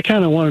 because I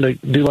kind of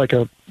wanted to do like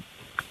a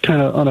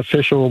kind of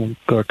unofficial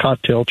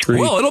cocktail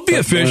tree. Well, it'll be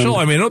official.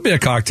 I mean, it'll be a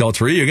cocktail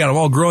tree. You got them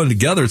all growing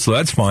together, so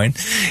that's fine.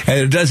 And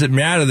it doesn't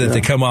matter that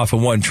they come off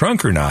of one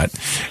trunk or not.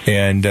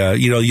 And,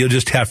 you'll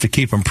just have to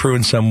keep them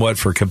pruned somewhat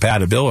for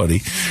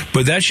compatibility.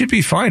 But that should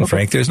be fine,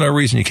 Frank. There's no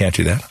reason you can't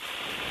do that.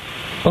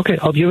 Okay,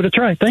 I'll give it a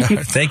try. Thank you.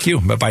 Thank you.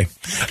 Bye-bye.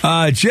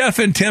 Jeff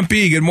in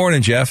Tempe. Good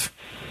morning, Jeff.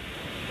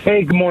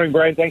 Hey, good morning,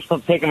 Brian. Thanks for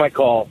taking my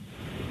call.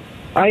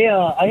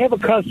 I have a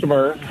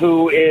customer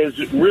who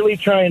is really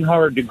trying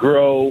hard to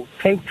grow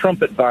pink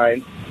trumpet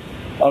vines.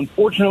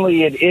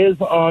 Unfortunately, it is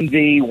on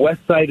the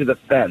west side of the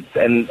fence,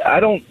 and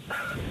I don't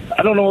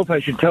know if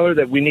I should tell her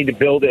that we need to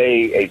build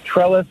a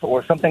trellis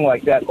or something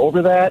like that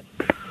over that.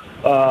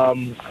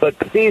 But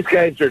these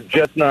guys are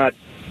just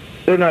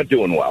they're not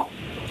doing well.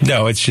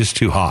 No, it's just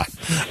too hot.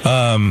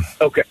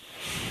 Okay.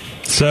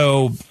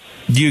 So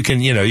you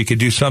could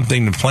do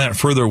something to plant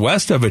further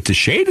west of it to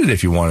shade it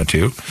if you wanted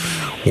to,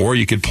 or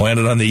you could plant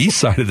it on the east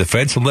side of the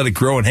fence and let it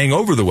grow and hang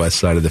over the west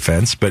side of the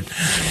fence. But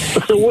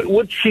so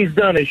what she's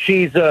done is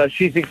she's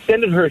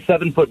extended her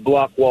 7-foot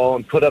block wall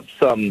and put up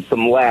some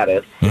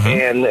lattice,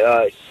 and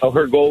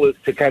her goal is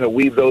to kind of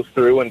weave those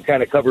through and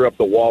kind of cover up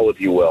the wall, if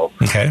you will.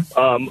 Okay.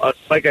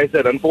 Like I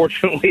said,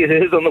 unfortunately, it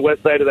is on the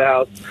west side of the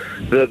house.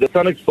 The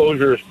sun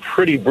exposure is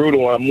pretty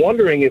brutal. I'm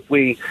wondering if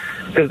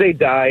because they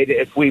died,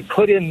 if we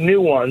put in new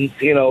ones,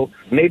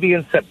 maybe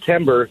in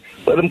September,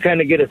 let them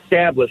kind of get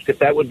established, if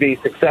that would be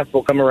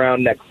successful come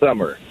around next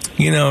summer.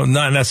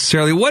 Not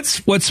necessarily. What's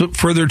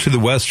further to the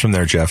west from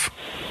there, Jeff?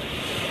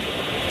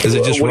 Is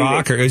it just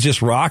rock, or is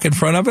just rock in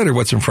front of it, or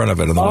what's in front of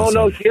it? On the west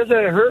side? She has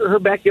her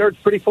backyard's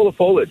pretty full of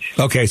foliage.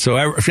 Okay, so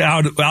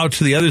out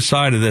to the other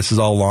side of this is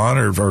all lawn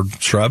or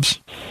shrubs?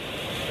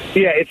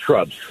 Yeah, it's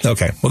shrubs.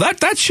 Okay, well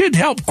that should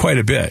help quite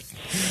a bit.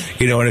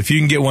 And if you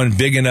can get one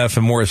big enough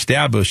and more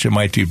established, it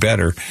might do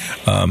better.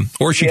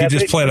 Or she could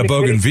just plant a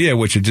bougainvillea,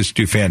 which would just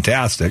do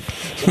fantastic.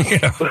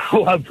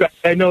 Well,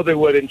 I know they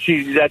would, and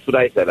that's what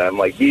I said. I'm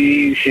like,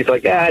 she's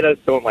like, I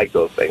just don't like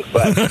those things.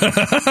 But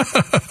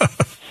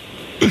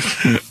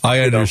I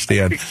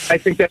understand. I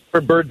think that's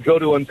where birds go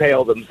to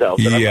impale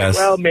themselves. And yes.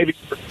 I'm like, well, maybe,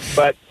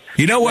 but...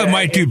 You know what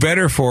might do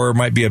better for her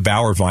might be a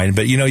bower vine,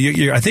 but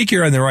I think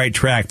you're on the right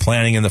track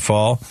planting in the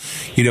fall.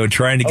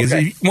 Trying to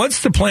get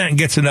once the plant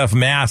gets enough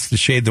mass to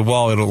shade the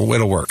wall,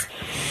 it'll work.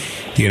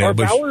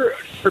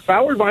 For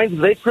bower vines,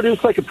 they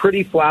produce like a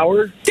pretty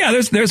flower. Yeah,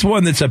 there's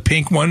one that's a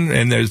pink one,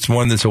 and there's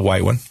one that's a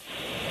white one.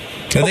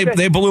 And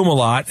they bloom a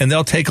lot, and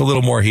they'll take a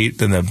little more heat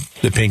than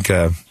the pink.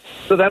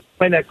 So that's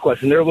my next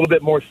question. They're a little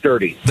bit more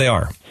sturdy. They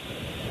are.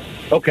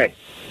 Okay.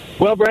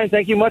 Well, Brian,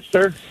 thank you much,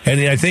 sir.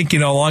 And I think,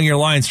 along your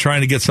lines,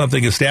 trying to get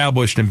something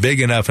established and big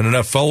enough and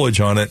enough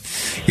foliage on it,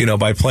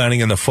 by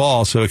planting in the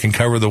fall so it can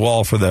cover the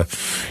wall for the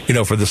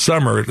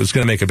summer, it's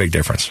going to make a big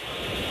difference.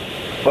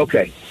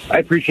 Okay. I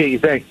appreciate you.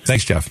 Thanks.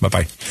 Thanks, Jeff.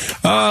 Bye-bye.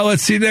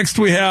 Let's see. Next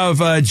we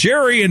have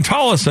Jerry in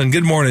Tolleson.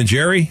 Good morning,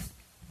 Jerry.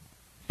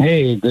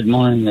 Hey, good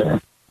morning there.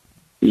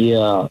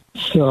 Yeah.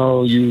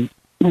 So we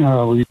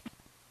were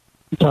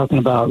talking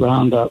about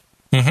Roundup.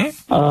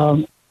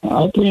 Mm-hmm.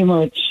 I pretty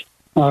much...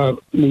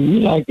 we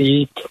like to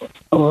eat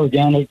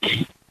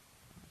organic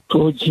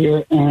foods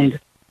here, and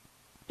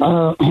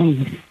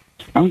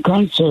I'm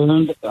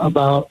concerned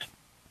about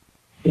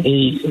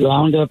the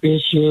Roundup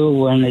issue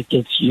when it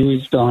gets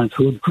used on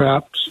food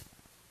crops.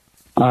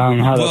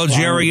 Well,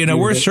 Jerry,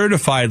 we're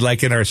certified,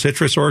 like in our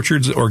citrus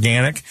orchards,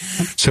 organic,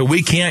 so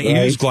we can't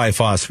use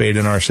glyphosate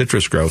in our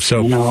citrus growth.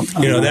 So,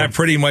 that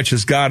pretty much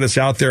has got us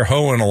out there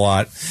hoeing a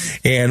lot.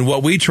 And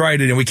what we try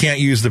to do, we can't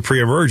use the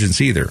pre-emergence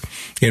either.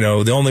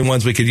 The only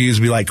ones we could use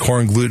would be like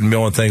corn gluten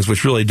meal and things,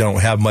 which really don't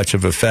have much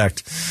of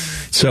effect.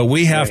 So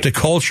we have to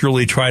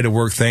culturally try to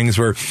work things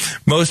where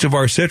most of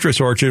our citrus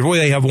orchards,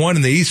 they have one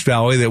in the East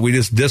Valley that we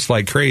just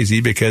dislike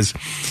crazy because,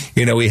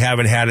 we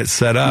haven't had it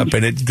set up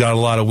and it got a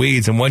lot of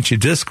weeds. And once you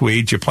disc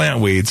weeds, you plant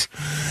weeds.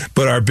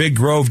 But our big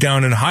grove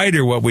down in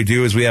Hyder, what we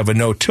do is we have a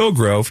no-till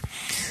grove.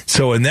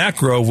 So in that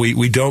grove,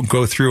 we don't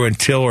go through and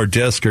till or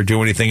disc or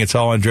do anything. It's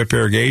all on drip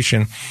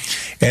irrigation.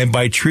 And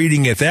by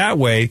treating it that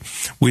way,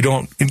 we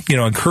don't,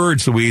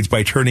 encourage the weeds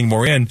by turning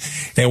more in.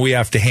 And we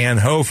have to hand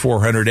hoe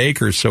 400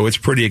 acres. So it's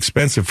pretty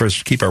expensive for us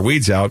to keep our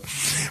weeds out.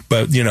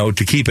 But,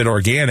 to keep it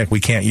organic, we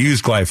can't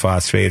use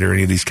glyphosate or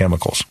any of these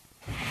chemicals.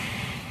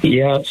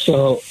 Yeah,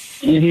 so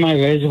in my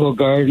vegetable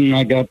garden,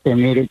 I got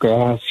Bermuda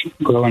grass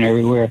growing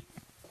everywhere.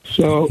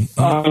 So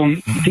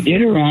to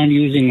get around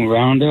using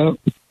Roundup,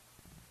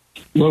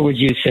 what would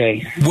you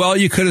say? Well,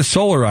 you could have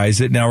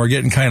solarized it. Now we're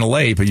getting kind of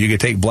late, but you could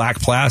take black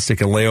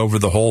plastic and lay over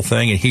the whole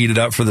thing and heat it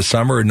up for the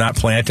summer and not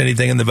plant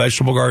anything in the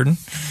vegetable garden.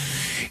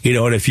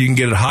 And if you can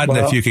get it hot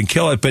enough, you can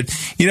kill it. But,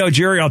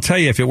 Jerry, I'll tell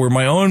you, if it were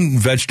my own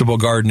vegetable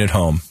garden at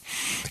home,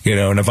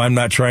 and if I'm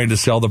not trying to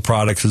sell the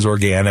products as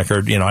organic or,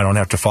 I don't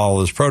have to follow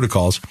those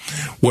protocols,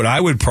 what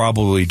I would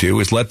probably do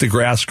is let the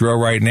grass grow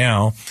right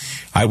now.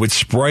 I would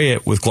spray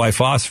it with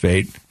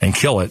glyphosate and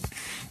kill it,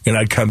 and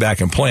I'd come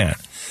back and plant.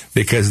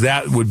 Because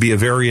that would be a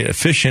very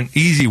efficient,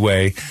 easy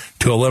way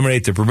to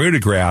eliminate the Bermuda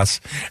grass.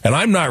 And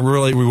I'm not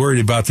really worried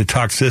about the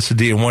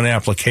toxicity in one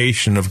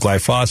application of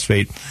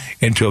glyphosate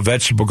into a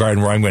vegetable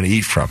garden where I'm going to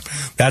eat from.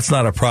 That's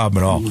not a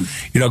problem at all.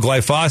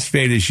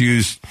 Glyphosate is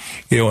used,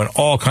 in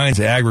all kinds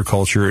of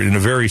agriculture in a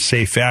very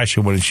safe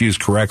fashion when it's used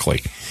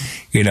correctly.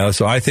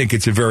 So I think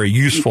it's a very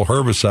useful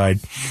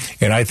herbicide.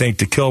 And I think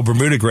to kill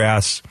Bermuda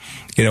grass,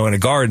 in a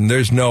garden,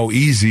 there's no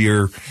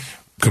easier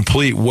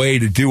complete way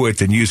to do it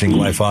than using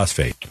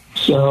glyphosate.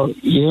 So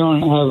you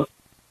don't have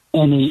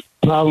any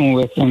problem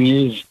with them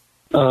use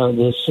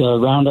this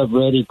Roundup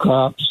Ready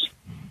crops?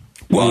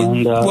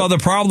 Well, the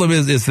problem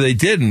is they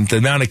didn't. The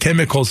amount of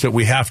chemicals that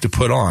we have to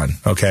put on,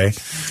 okay?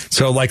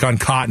 So like on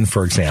cotton,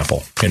 for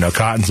example,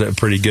 cotton's a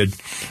pretty good,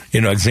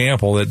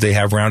 example that they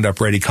have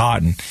Roundup Ready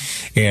cotton.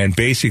 And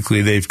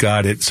basically they've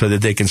got it so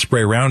that they can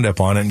spray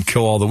Roundup on it and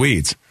kill all the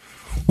weeds.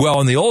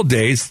 Well, in the old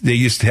days, they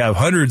used to have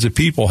hundreds of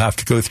people have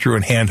to go through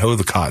and hand hoe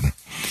the cotton,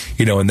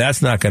 and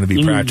that's not going to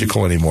be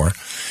practical anymore.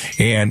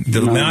 And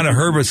the amount of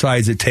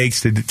herbicides it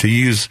takes to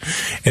use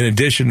in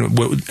addition,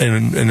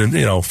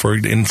 for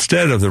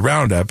instead of the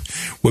Roundup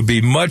would be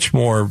much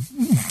more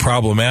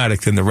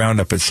problematic than the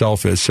Roundup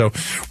itself is. So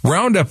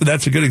Roundup,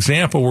 that's a good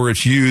example where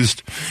it's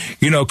used,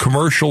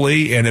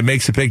 commercially, and it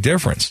makes a big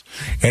difference.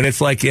 And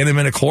it's like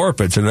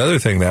imidacloprid. It's another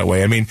thing that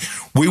way. I mean,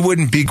 we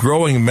wouldn't be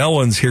growing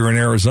melons here in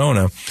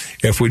Arizona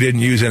if we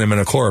didn't use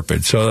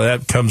imidacloprid. So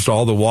that comes to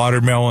all the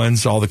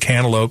watermelons, all the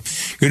cantaloupe.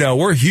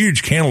 We're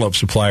huge cantaloupe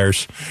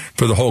suppliers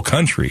for the whole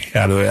country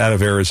out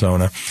of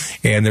Arizona.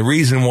 And the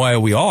reason why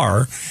we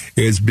are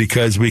is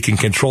because we can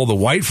control the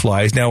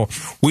whiteflies. Now,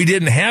 we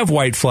didn't have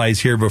whiteflies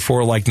here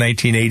before like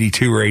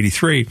 1982 or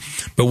 83,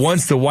 but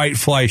once the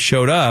whiteflies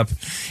showed up,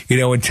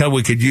 until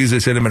we could use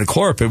this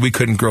imidacloprid, we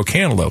couldn't grow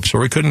cantaloupes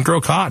or we couldn't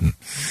grow cotton.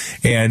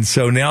 And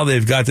so now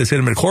they've got this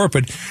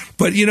imidacloprid,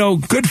 but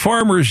good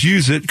farmers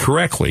use it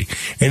correctly.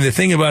 And the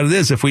thing about it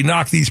is, if we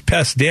knock these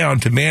pests down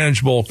to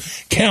manageable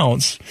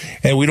counts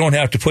and we don't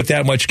have to put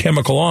that much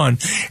chemical on,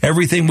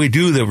 everything we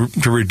do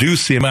to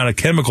reduce the amount of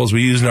chemicals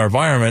we use in our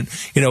environment,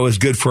 is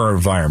good for our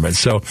environment.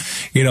 So,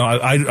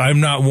 I'm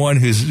not one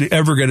who's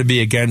ever going to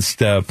be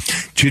against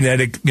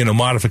genetic,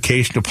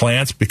 modification of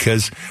plants,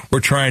 because we're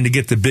trying to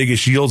get the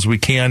biggest yields we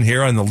can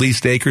here on the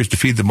least acres to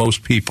feed the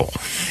most people,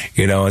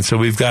 and so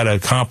we've got to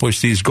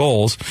accomplish these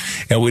goals,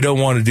 and we don't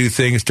want to do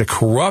things to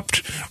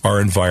corrupt our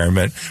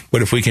environment,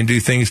 but if we can do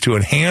things to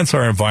enhance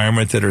our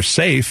environment that are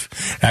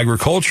safe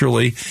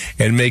agriculturally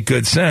and make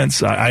good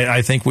sense,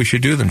 I think we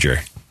should do them, Jerry.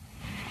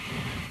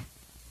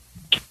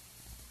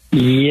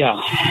 Yeah.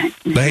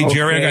 But hey,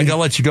 Jerry, I got to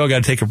let you go. I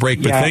got to take a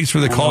break. But thanks for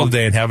the call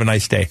today, and have a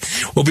nice day.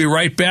 We'll be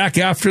right back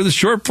after the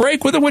short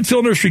break with the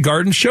Whitfill Nursery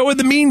Garden Show. In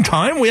the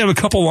meantime, we have a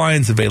couple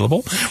lines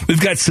available.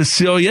 We've got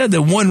Cecilia,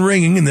 the one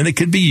ringing, and then it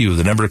could be you.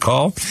 The number to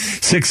call,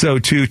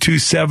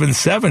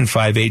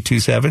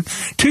 602-277-5827,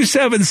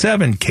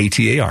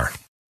 277-KTAR.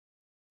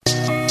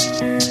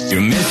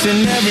 You're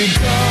missing every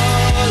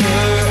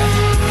color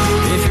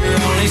if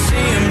you're only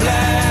seeing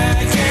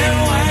black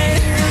and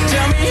white.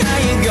 Tell me how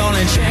you're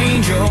gonna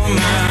change your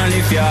mind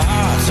if your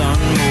heart's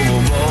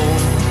unmovable.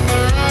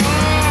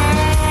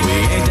 We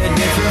ain't that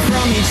different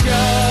from each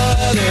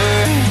other,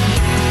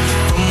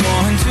 from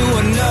one to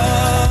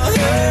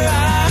another.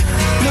 I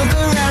look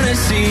around and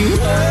see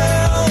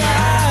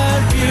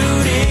worldwide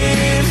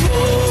beautiful.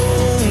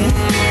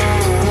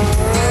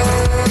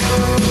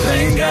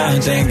 Thank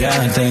God, thank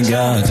God, thank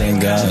God,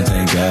 thank God,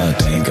 thank God,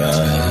 thank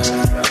God.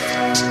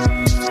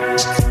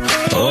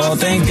 Oh,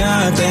 thank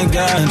God, thank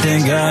God,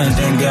 thank God,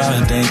 thank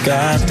God, thank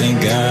God,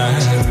 thank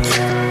God.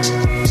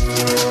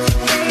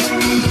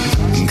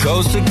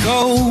 Coast to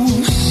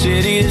coast,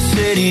 city to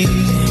city,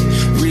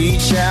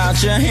 reach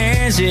out your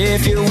hands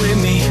if you're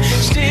with me.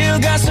 Still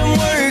got some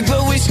work,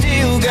 but we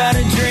still got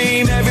a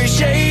dream. Every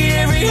shade,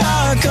 every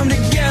heart come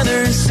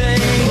together and say,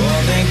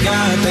 oh, thank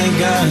God, thank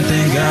God,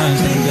 thank God,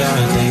 thank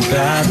God, thank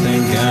God,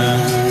 thank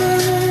God.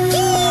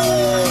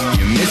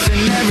 You're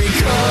missing every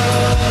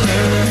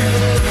color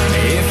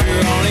if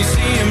you're only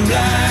seeing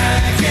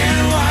black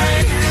and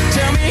white.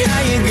 Tell me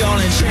how you're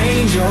gonna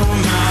change your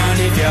mind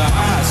if your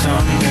heart's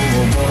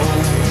unmovable.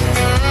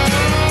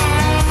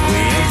 We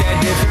ain't that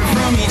different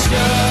from each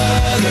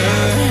other,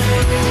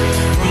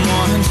 from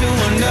one to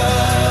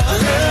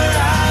another.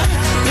 I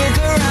look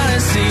around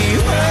and see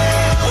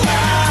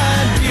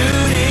worldwide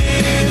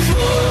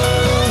beautiful.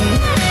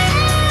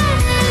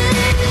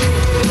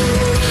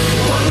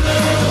 One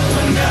love,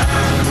 one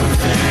God, one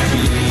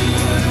family.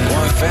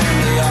 One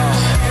family,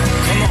 y'all.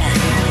 Come on.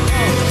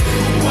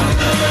 One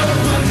love,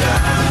 one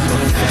God,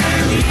 one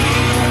family.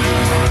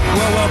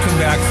 Well, welcome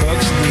back,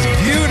 folks, to this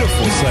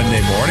beautiful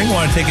Sunday morning. I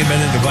want to take a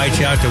minute to invite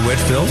you out to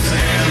Whitfill's.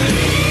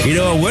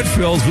 At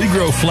Whitfill's, we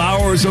grow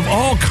flowers of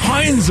all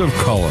kinds of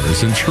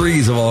colors and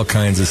trees of all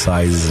kinds of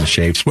sizes and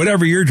shapes.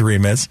 Whatever your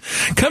dream is,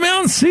 come out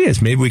and see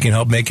us. Maybe we can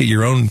help make it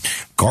your own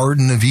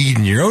Garden of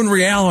Eden, your own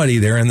reality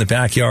there in the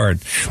backyard.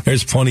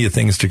 There's plenty of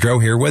things to grow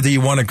here, whether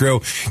you want to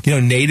grow,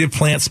 native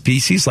plant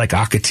species like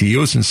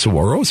ocotillos and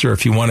saguaros, or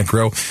if you want to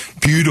grow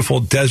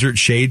beautiful desert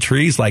shade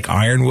trees like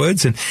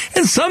ironwoods, and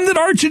some that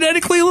are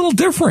genetically a little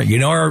different.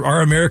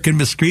 Our American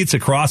mesquite's a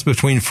cross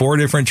between 4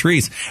 different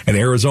trees. An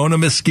Arizona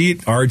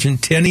mesquite,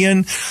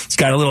 Argentinian, it's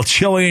got a little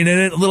Chilean in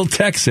it, a little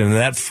Texan, and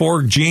that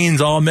 4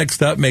 genes all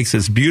mixed up makes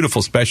this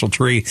beautiful special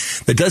tree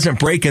that doesn't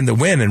break in the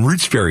wind and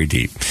roots very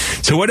deep.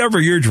 So whatever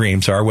your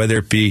dreams are, whether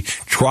it be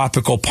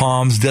tropical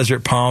palms,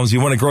 desert palms,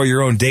 you want to grow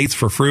your own dates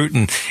for fruit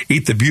and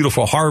eat the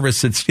beautiful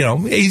harvest, it's,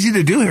 easy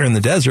to do here in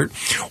the desert.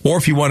 Or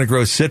if you want to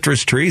grow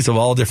citrus trees of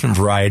all different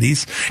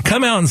varieties,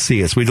 come out and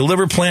see us. We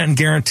deliver, plant, and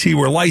guarantee.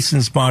 We're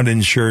licensed, bonded,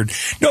 insured.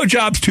 No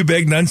job's too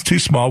big, none's too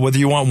small. Whether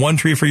you want 1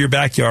 tree for your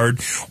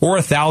backyard or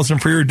 1,000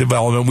 for your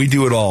development, we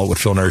do it all at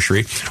Whitfill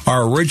Nursery.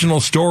 Our original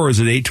store is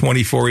at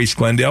 824 East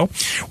Glendale.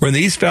 We're in the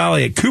East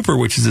Valley at Cooper,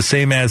 which is the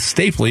same as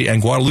Stapley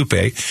and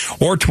Guadalupe,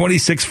 or 20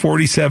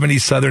 2647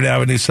 East Southern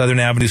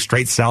Avenue,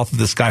 straight south of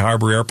the Sky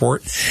Harbor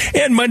Airport.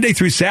 And Monday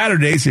through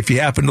Saturdays, if you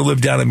happen to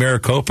live down in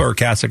Maricopa or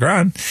Casa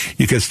Grande,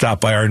 you can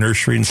stop by our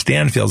nursery in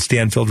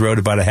Stanfield Road,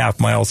 about a half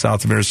mile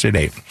south of Interstate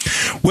 8.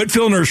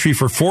 Whitfill Nursery,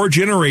 for 4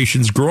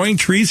 generations, growing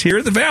trees here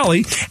at the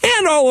Valley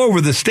and all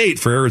over the state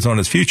for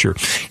Arizona's future.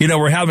 You know,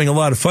 we're having a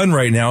lot of fun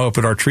right now up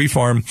at our tree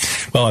farm.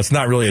 Well, it's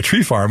not really a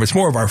tree farm. It's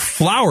more of our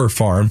flower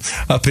farm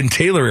up in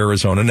Taylor,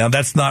 Arizona. Now,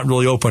 that's not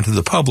really open to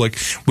the public.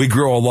 We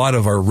grow a lot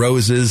of our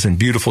roses and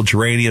beautiful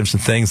geraniums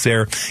and things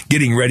there,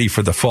 getting ready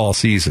for the fall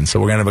season. So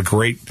we're going to have a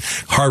great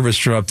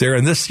harvest from up there.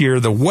 And this year,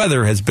 the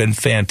weather has been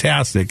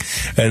fantastic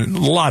and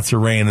lots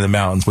of rain in the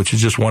mountains, which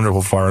is just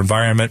wonderful for our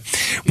environment,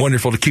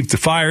 wonderful to keep the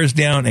fires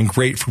down, and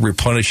great for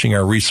replenishing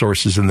our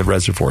resources in the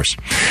reservoirs.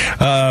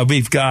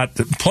 We've got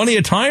plenty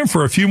of time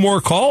for a few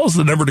more calls.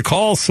 The number to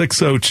call,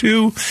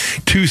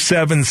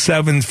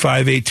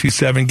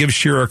 602-277-5827. Give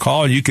Shira a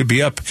call, and you could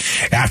be up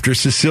after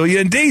Cecilia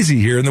and Daisy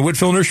here in the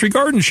Whitfill Nursery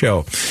Garden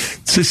Show.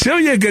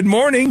 Cecilia, good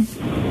morning.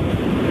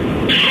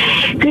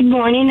 Good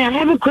morning. I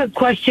have a quick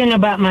question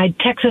about my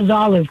Texas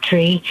olive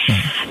tree.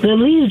 The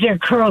leaves are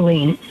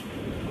curling.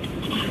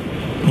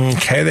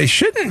 Okay, they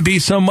shouldn't be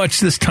so much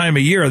this time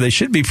of year. They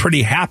should be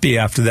pretty happy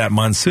after that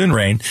monsoon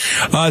rain.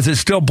 Is it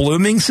still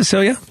blooming,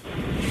 Cecilia?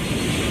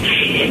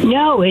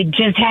 No, it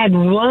just had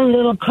one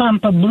little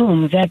clump of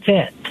blooms. That's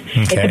it.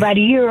 Okay. It's about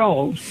a year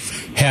old.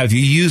 Have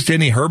you used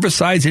any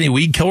herbicides, any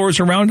weed killers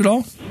around at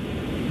all?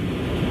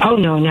 Oh,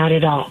 no, not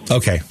at all.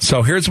 Okay,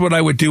 so here's what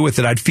I would do with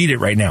it. I'd feed it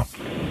right now.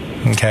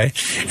 Okay,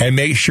 and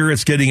make sure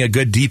it's getting a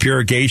good deep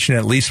irrigation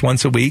at least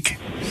once a week.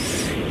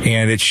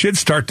 And it should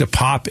start to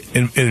pop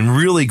and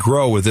really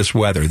grow with this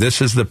weather.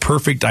 This is the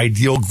perfect,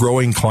 ideal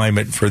growing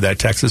climate for that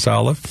Texas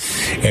olive.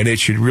 And it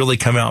should really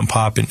come out and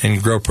pop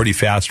and grow pretty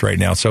fast right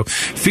now. So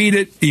feed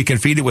it. You can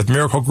feed it with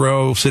Miracle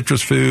Grow,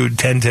 Citrus Food,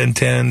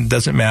 10-10-10,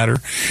 doesn't matter.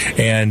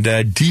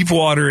 And deep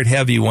water it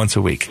heavy once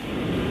a week.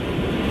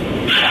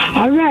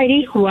 All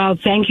righty. Well,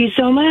 thank you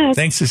so much.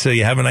 Thanks,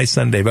 Cecilia. Have a nice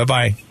Sunday.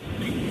 Bye-bye.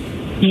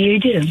 You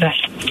too.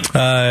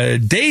 Bye.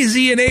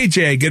 Daisy and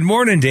AJ. Good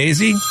morning,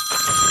 Daisy.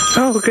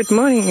 Oh, good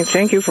morning, and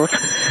thank you for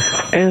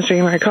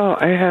answering my call.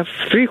 I have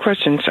 3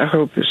 questions. I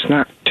hope it's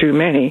not too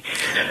many,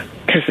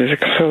 because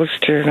it's close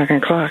to 9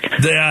 o'clock.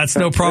 That's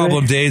no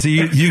problem, Daisy.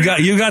 You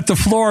got the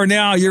floor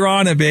now. You're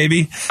on it,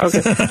 baby.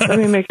 Okay, let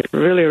me make it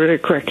really, really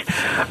quick.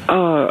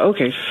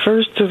 Okay,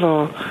 first of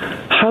all,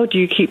 how do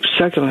you keep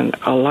succulent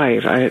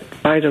alive? I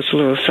buy this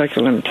little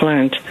succulent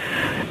plant.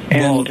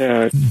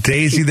 And,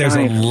 Daisy, there's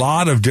a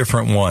lot of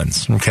different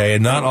ones, okay,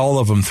 and not all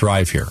of them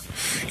thrive here.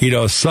 You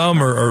know,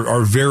 some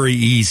are very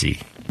easy.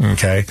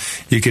 Okay,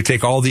 you could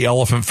take all the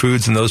elephant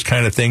foods and those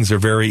kind of things are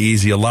very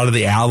easy. A lot of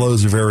the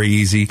aloes are very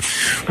easy,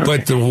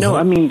 but no,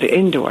 I mean the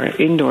indoor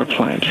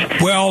plants.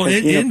 Well,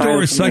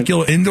 indoor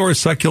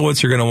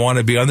succulents are going to want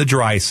to be on the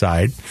dry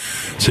side,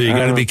 so you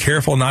got to be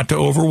careful not to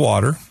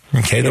overwater.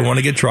 Okay, they want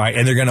to get dry,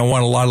 and they're going to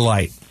want a lot of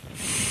light.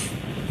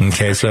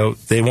 Okay, so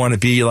they want to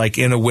be like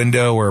in a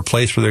window or a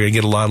place where they're going to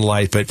get a lot of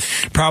light. But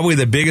probably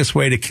the biggest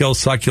way to kill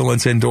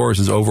succulents indoors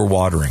is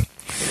overwatering.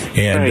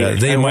 And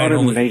they might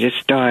only, they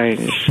just die.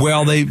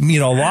 Well, a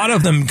lot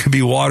of them could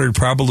be watered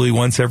probably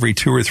once every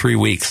 2 or 3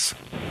 weeks.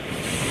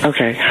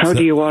 Okay, how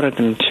do you water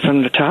them?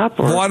 From the top?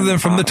 Or water them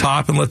from the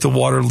top and let the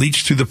water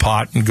leach through the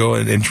pot and go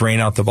and drain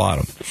out the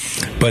bottom.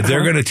 But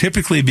they're going to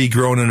typically be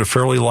grown in a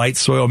fairly light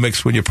soil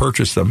mix when you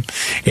purchase them.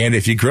 And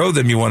if you grow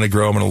them, you want to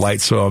grow them in a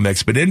light soil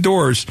mix. But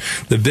indoors,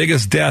 the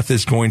biggest death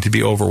is going to be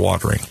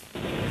overwatering.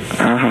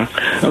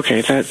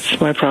 Okay,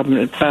 that's my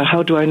problem.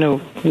 How do I know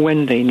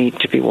when they need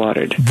to be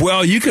watered?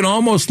 Well, you can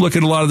almost look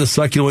at a lot of the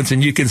succulents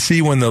and you can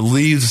see when the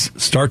leaves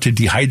start to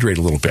dehydrate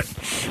a little bit.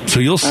 So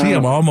you'll see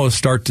them almost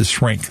start to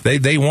shrink.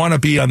 They want to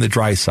be on the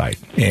dry side,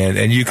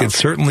 and you can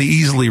certainly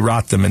easily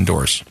rot them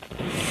indoors.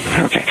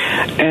 Okay.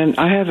 And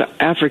I have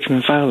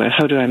African violet.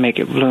 How do I make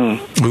it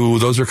bloom? Ooh,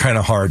 those are kind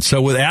of hard. So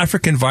with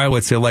African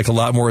violets, they like a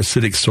lot more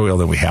acidic soil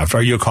than we have.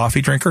 Are you a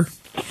coffee drinker?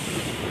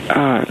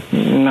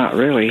 Not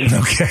really.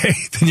 Okay,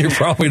 then you're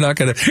probably not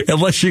going to,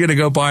 unless you're going to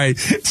go buy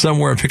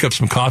somewhere and pick up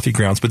some coffee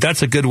grounds. But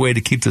that's a good way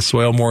to keep the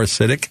soil more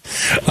acidic.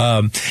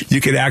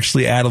 You could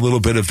actually add a little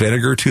bit of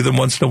vinegar to them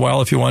once in a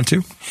while if you want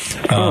to.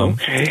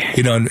 Okay.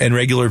 And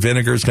regular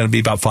vinegar is going to be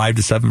about 5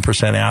 to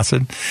 7%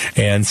 acid.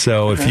 And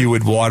so if you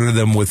would water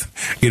them with,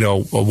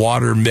 a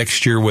water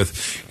mixture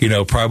with,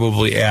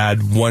 probably add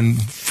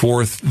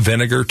 1/4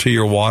 vinegar to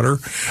your water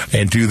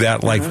and do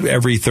that like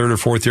every 3rd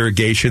or 4th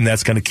irrigation,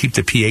 that's going to keep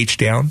the pH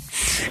down.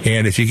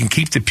 And if you can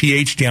keep the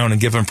pH down and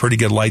give them pretty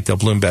good light, they'll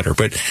bloom better.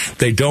 But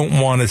they don't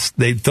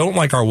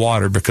like our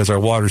water because our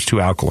water's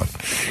too alkaline.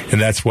 And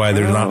that's why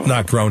they're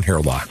not grown here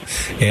a lot.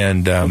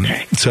 And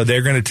so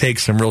they're going to take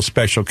some real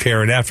special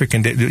care. And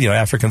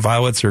African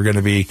violets are going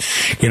to be,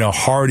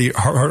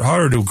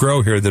 harder to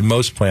grow here than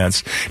most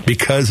plants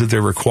because of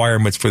their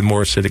requirements for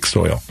more acidic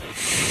soil.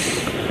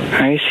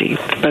 I see.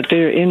 But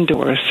they're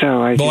indoors,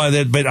 so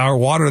but our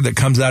water that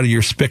comes out of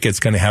your spigot's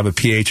going to have a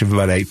pH of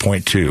about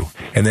 8.2,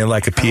 and they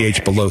like a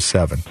pH below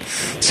 7.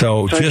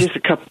 So just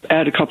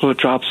add a couple of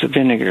drops of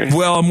vinegar.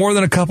 Well, more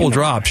than a couple of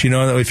drops.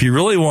 If you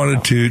really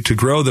wanted to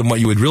grow them, what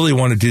you would really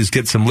want to do is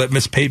get some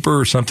litmus paper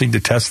or something to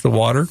test the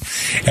water.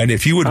 And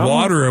if you would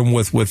water them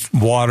with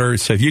water,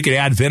 so if you could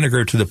add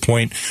vinegar to the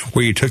point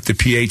where you took the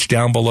pH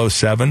down below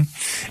 7,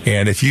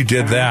 and if you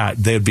did that,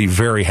 they'd be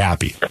very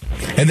happy.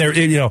 And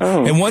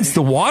and once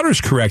the water's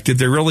corrected,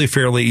 they're really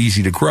fairly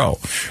easy to grow,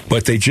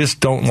 but they just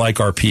don't like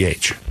our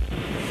pH.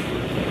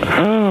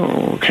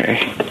 Oh,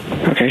 okay.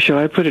 Okay, shall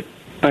I put it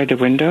by the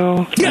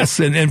window? Yes,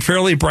 and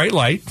fairly bright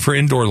light for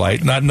indoor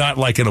light, not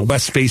like in a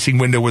west-facing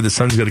window where the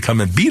sun's going to come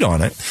and beat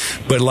on it,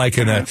 but like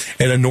in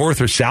a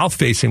north or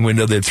south-facing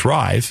window that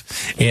thrive.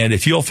 And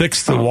if you'll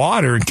fix the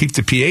water and keep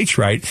the pH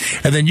right,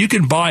 and then you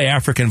can buy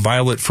African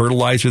violet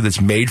fertilizer that's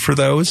made for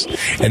those,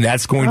 and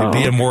that's going to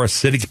be a more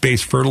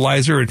acidic-based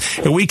fertilizer.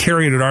 And we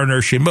carry it at our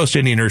nursery. Most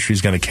Indian nursery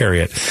is going to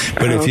carry it.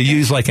 But if you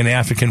use like an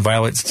African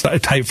violet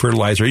type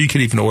fertilizer, you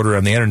can even order it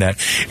on the internet,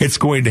 it's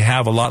going to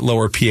have a lot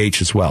lower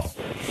pH as well.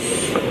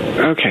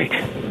 Okay.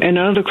 And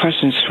other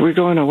questions, we're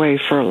going away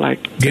for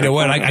You know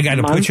what? I got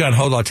to put you on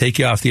hold. I'll take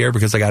you off the air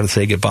because I got to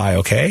say goodbye,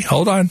 okay?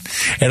 Hold on.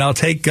 And I'll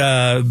take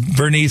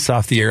Bernice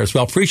off the air as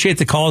well. Appreciate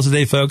the calls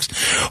today, folks.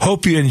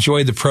 Hope you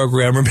enjoyed the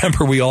program.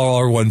 Remember, we all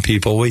are one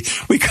people. We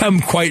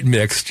come quite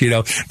mixed,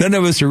 None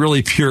of us are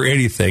really pure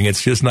anything.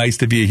 It's just nice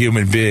to be a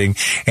human being.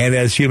 And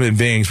as human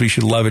beings, we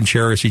should love and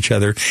cherish each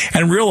other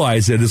and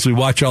realize that as we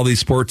watch all these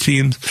sports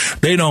teams,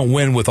 they don't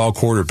win with all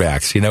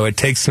quarterbacks. It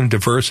takes some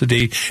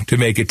diversity to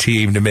make a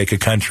team, to make a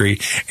country.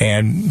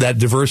 And that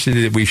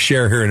diversity that we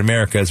share here in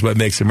America is what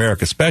makes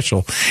America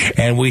special.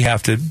 And we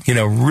have to,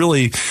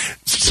 really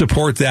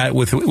support that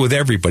with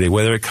everybody,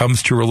 whether it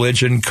comes to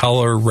religion,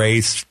 color,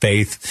 race,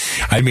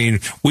 faith. I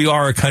mean, we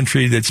are a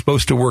country that's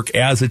supposed to work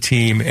as a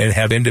team and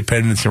have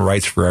independence and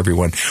rights for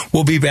everyone.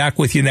 We'll be back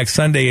with you next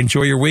Sunday.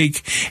 Enjoy your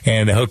week.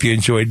 And I hope you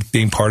enjoyed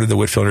being part of the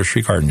Whitfill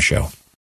Nursery Garden Show.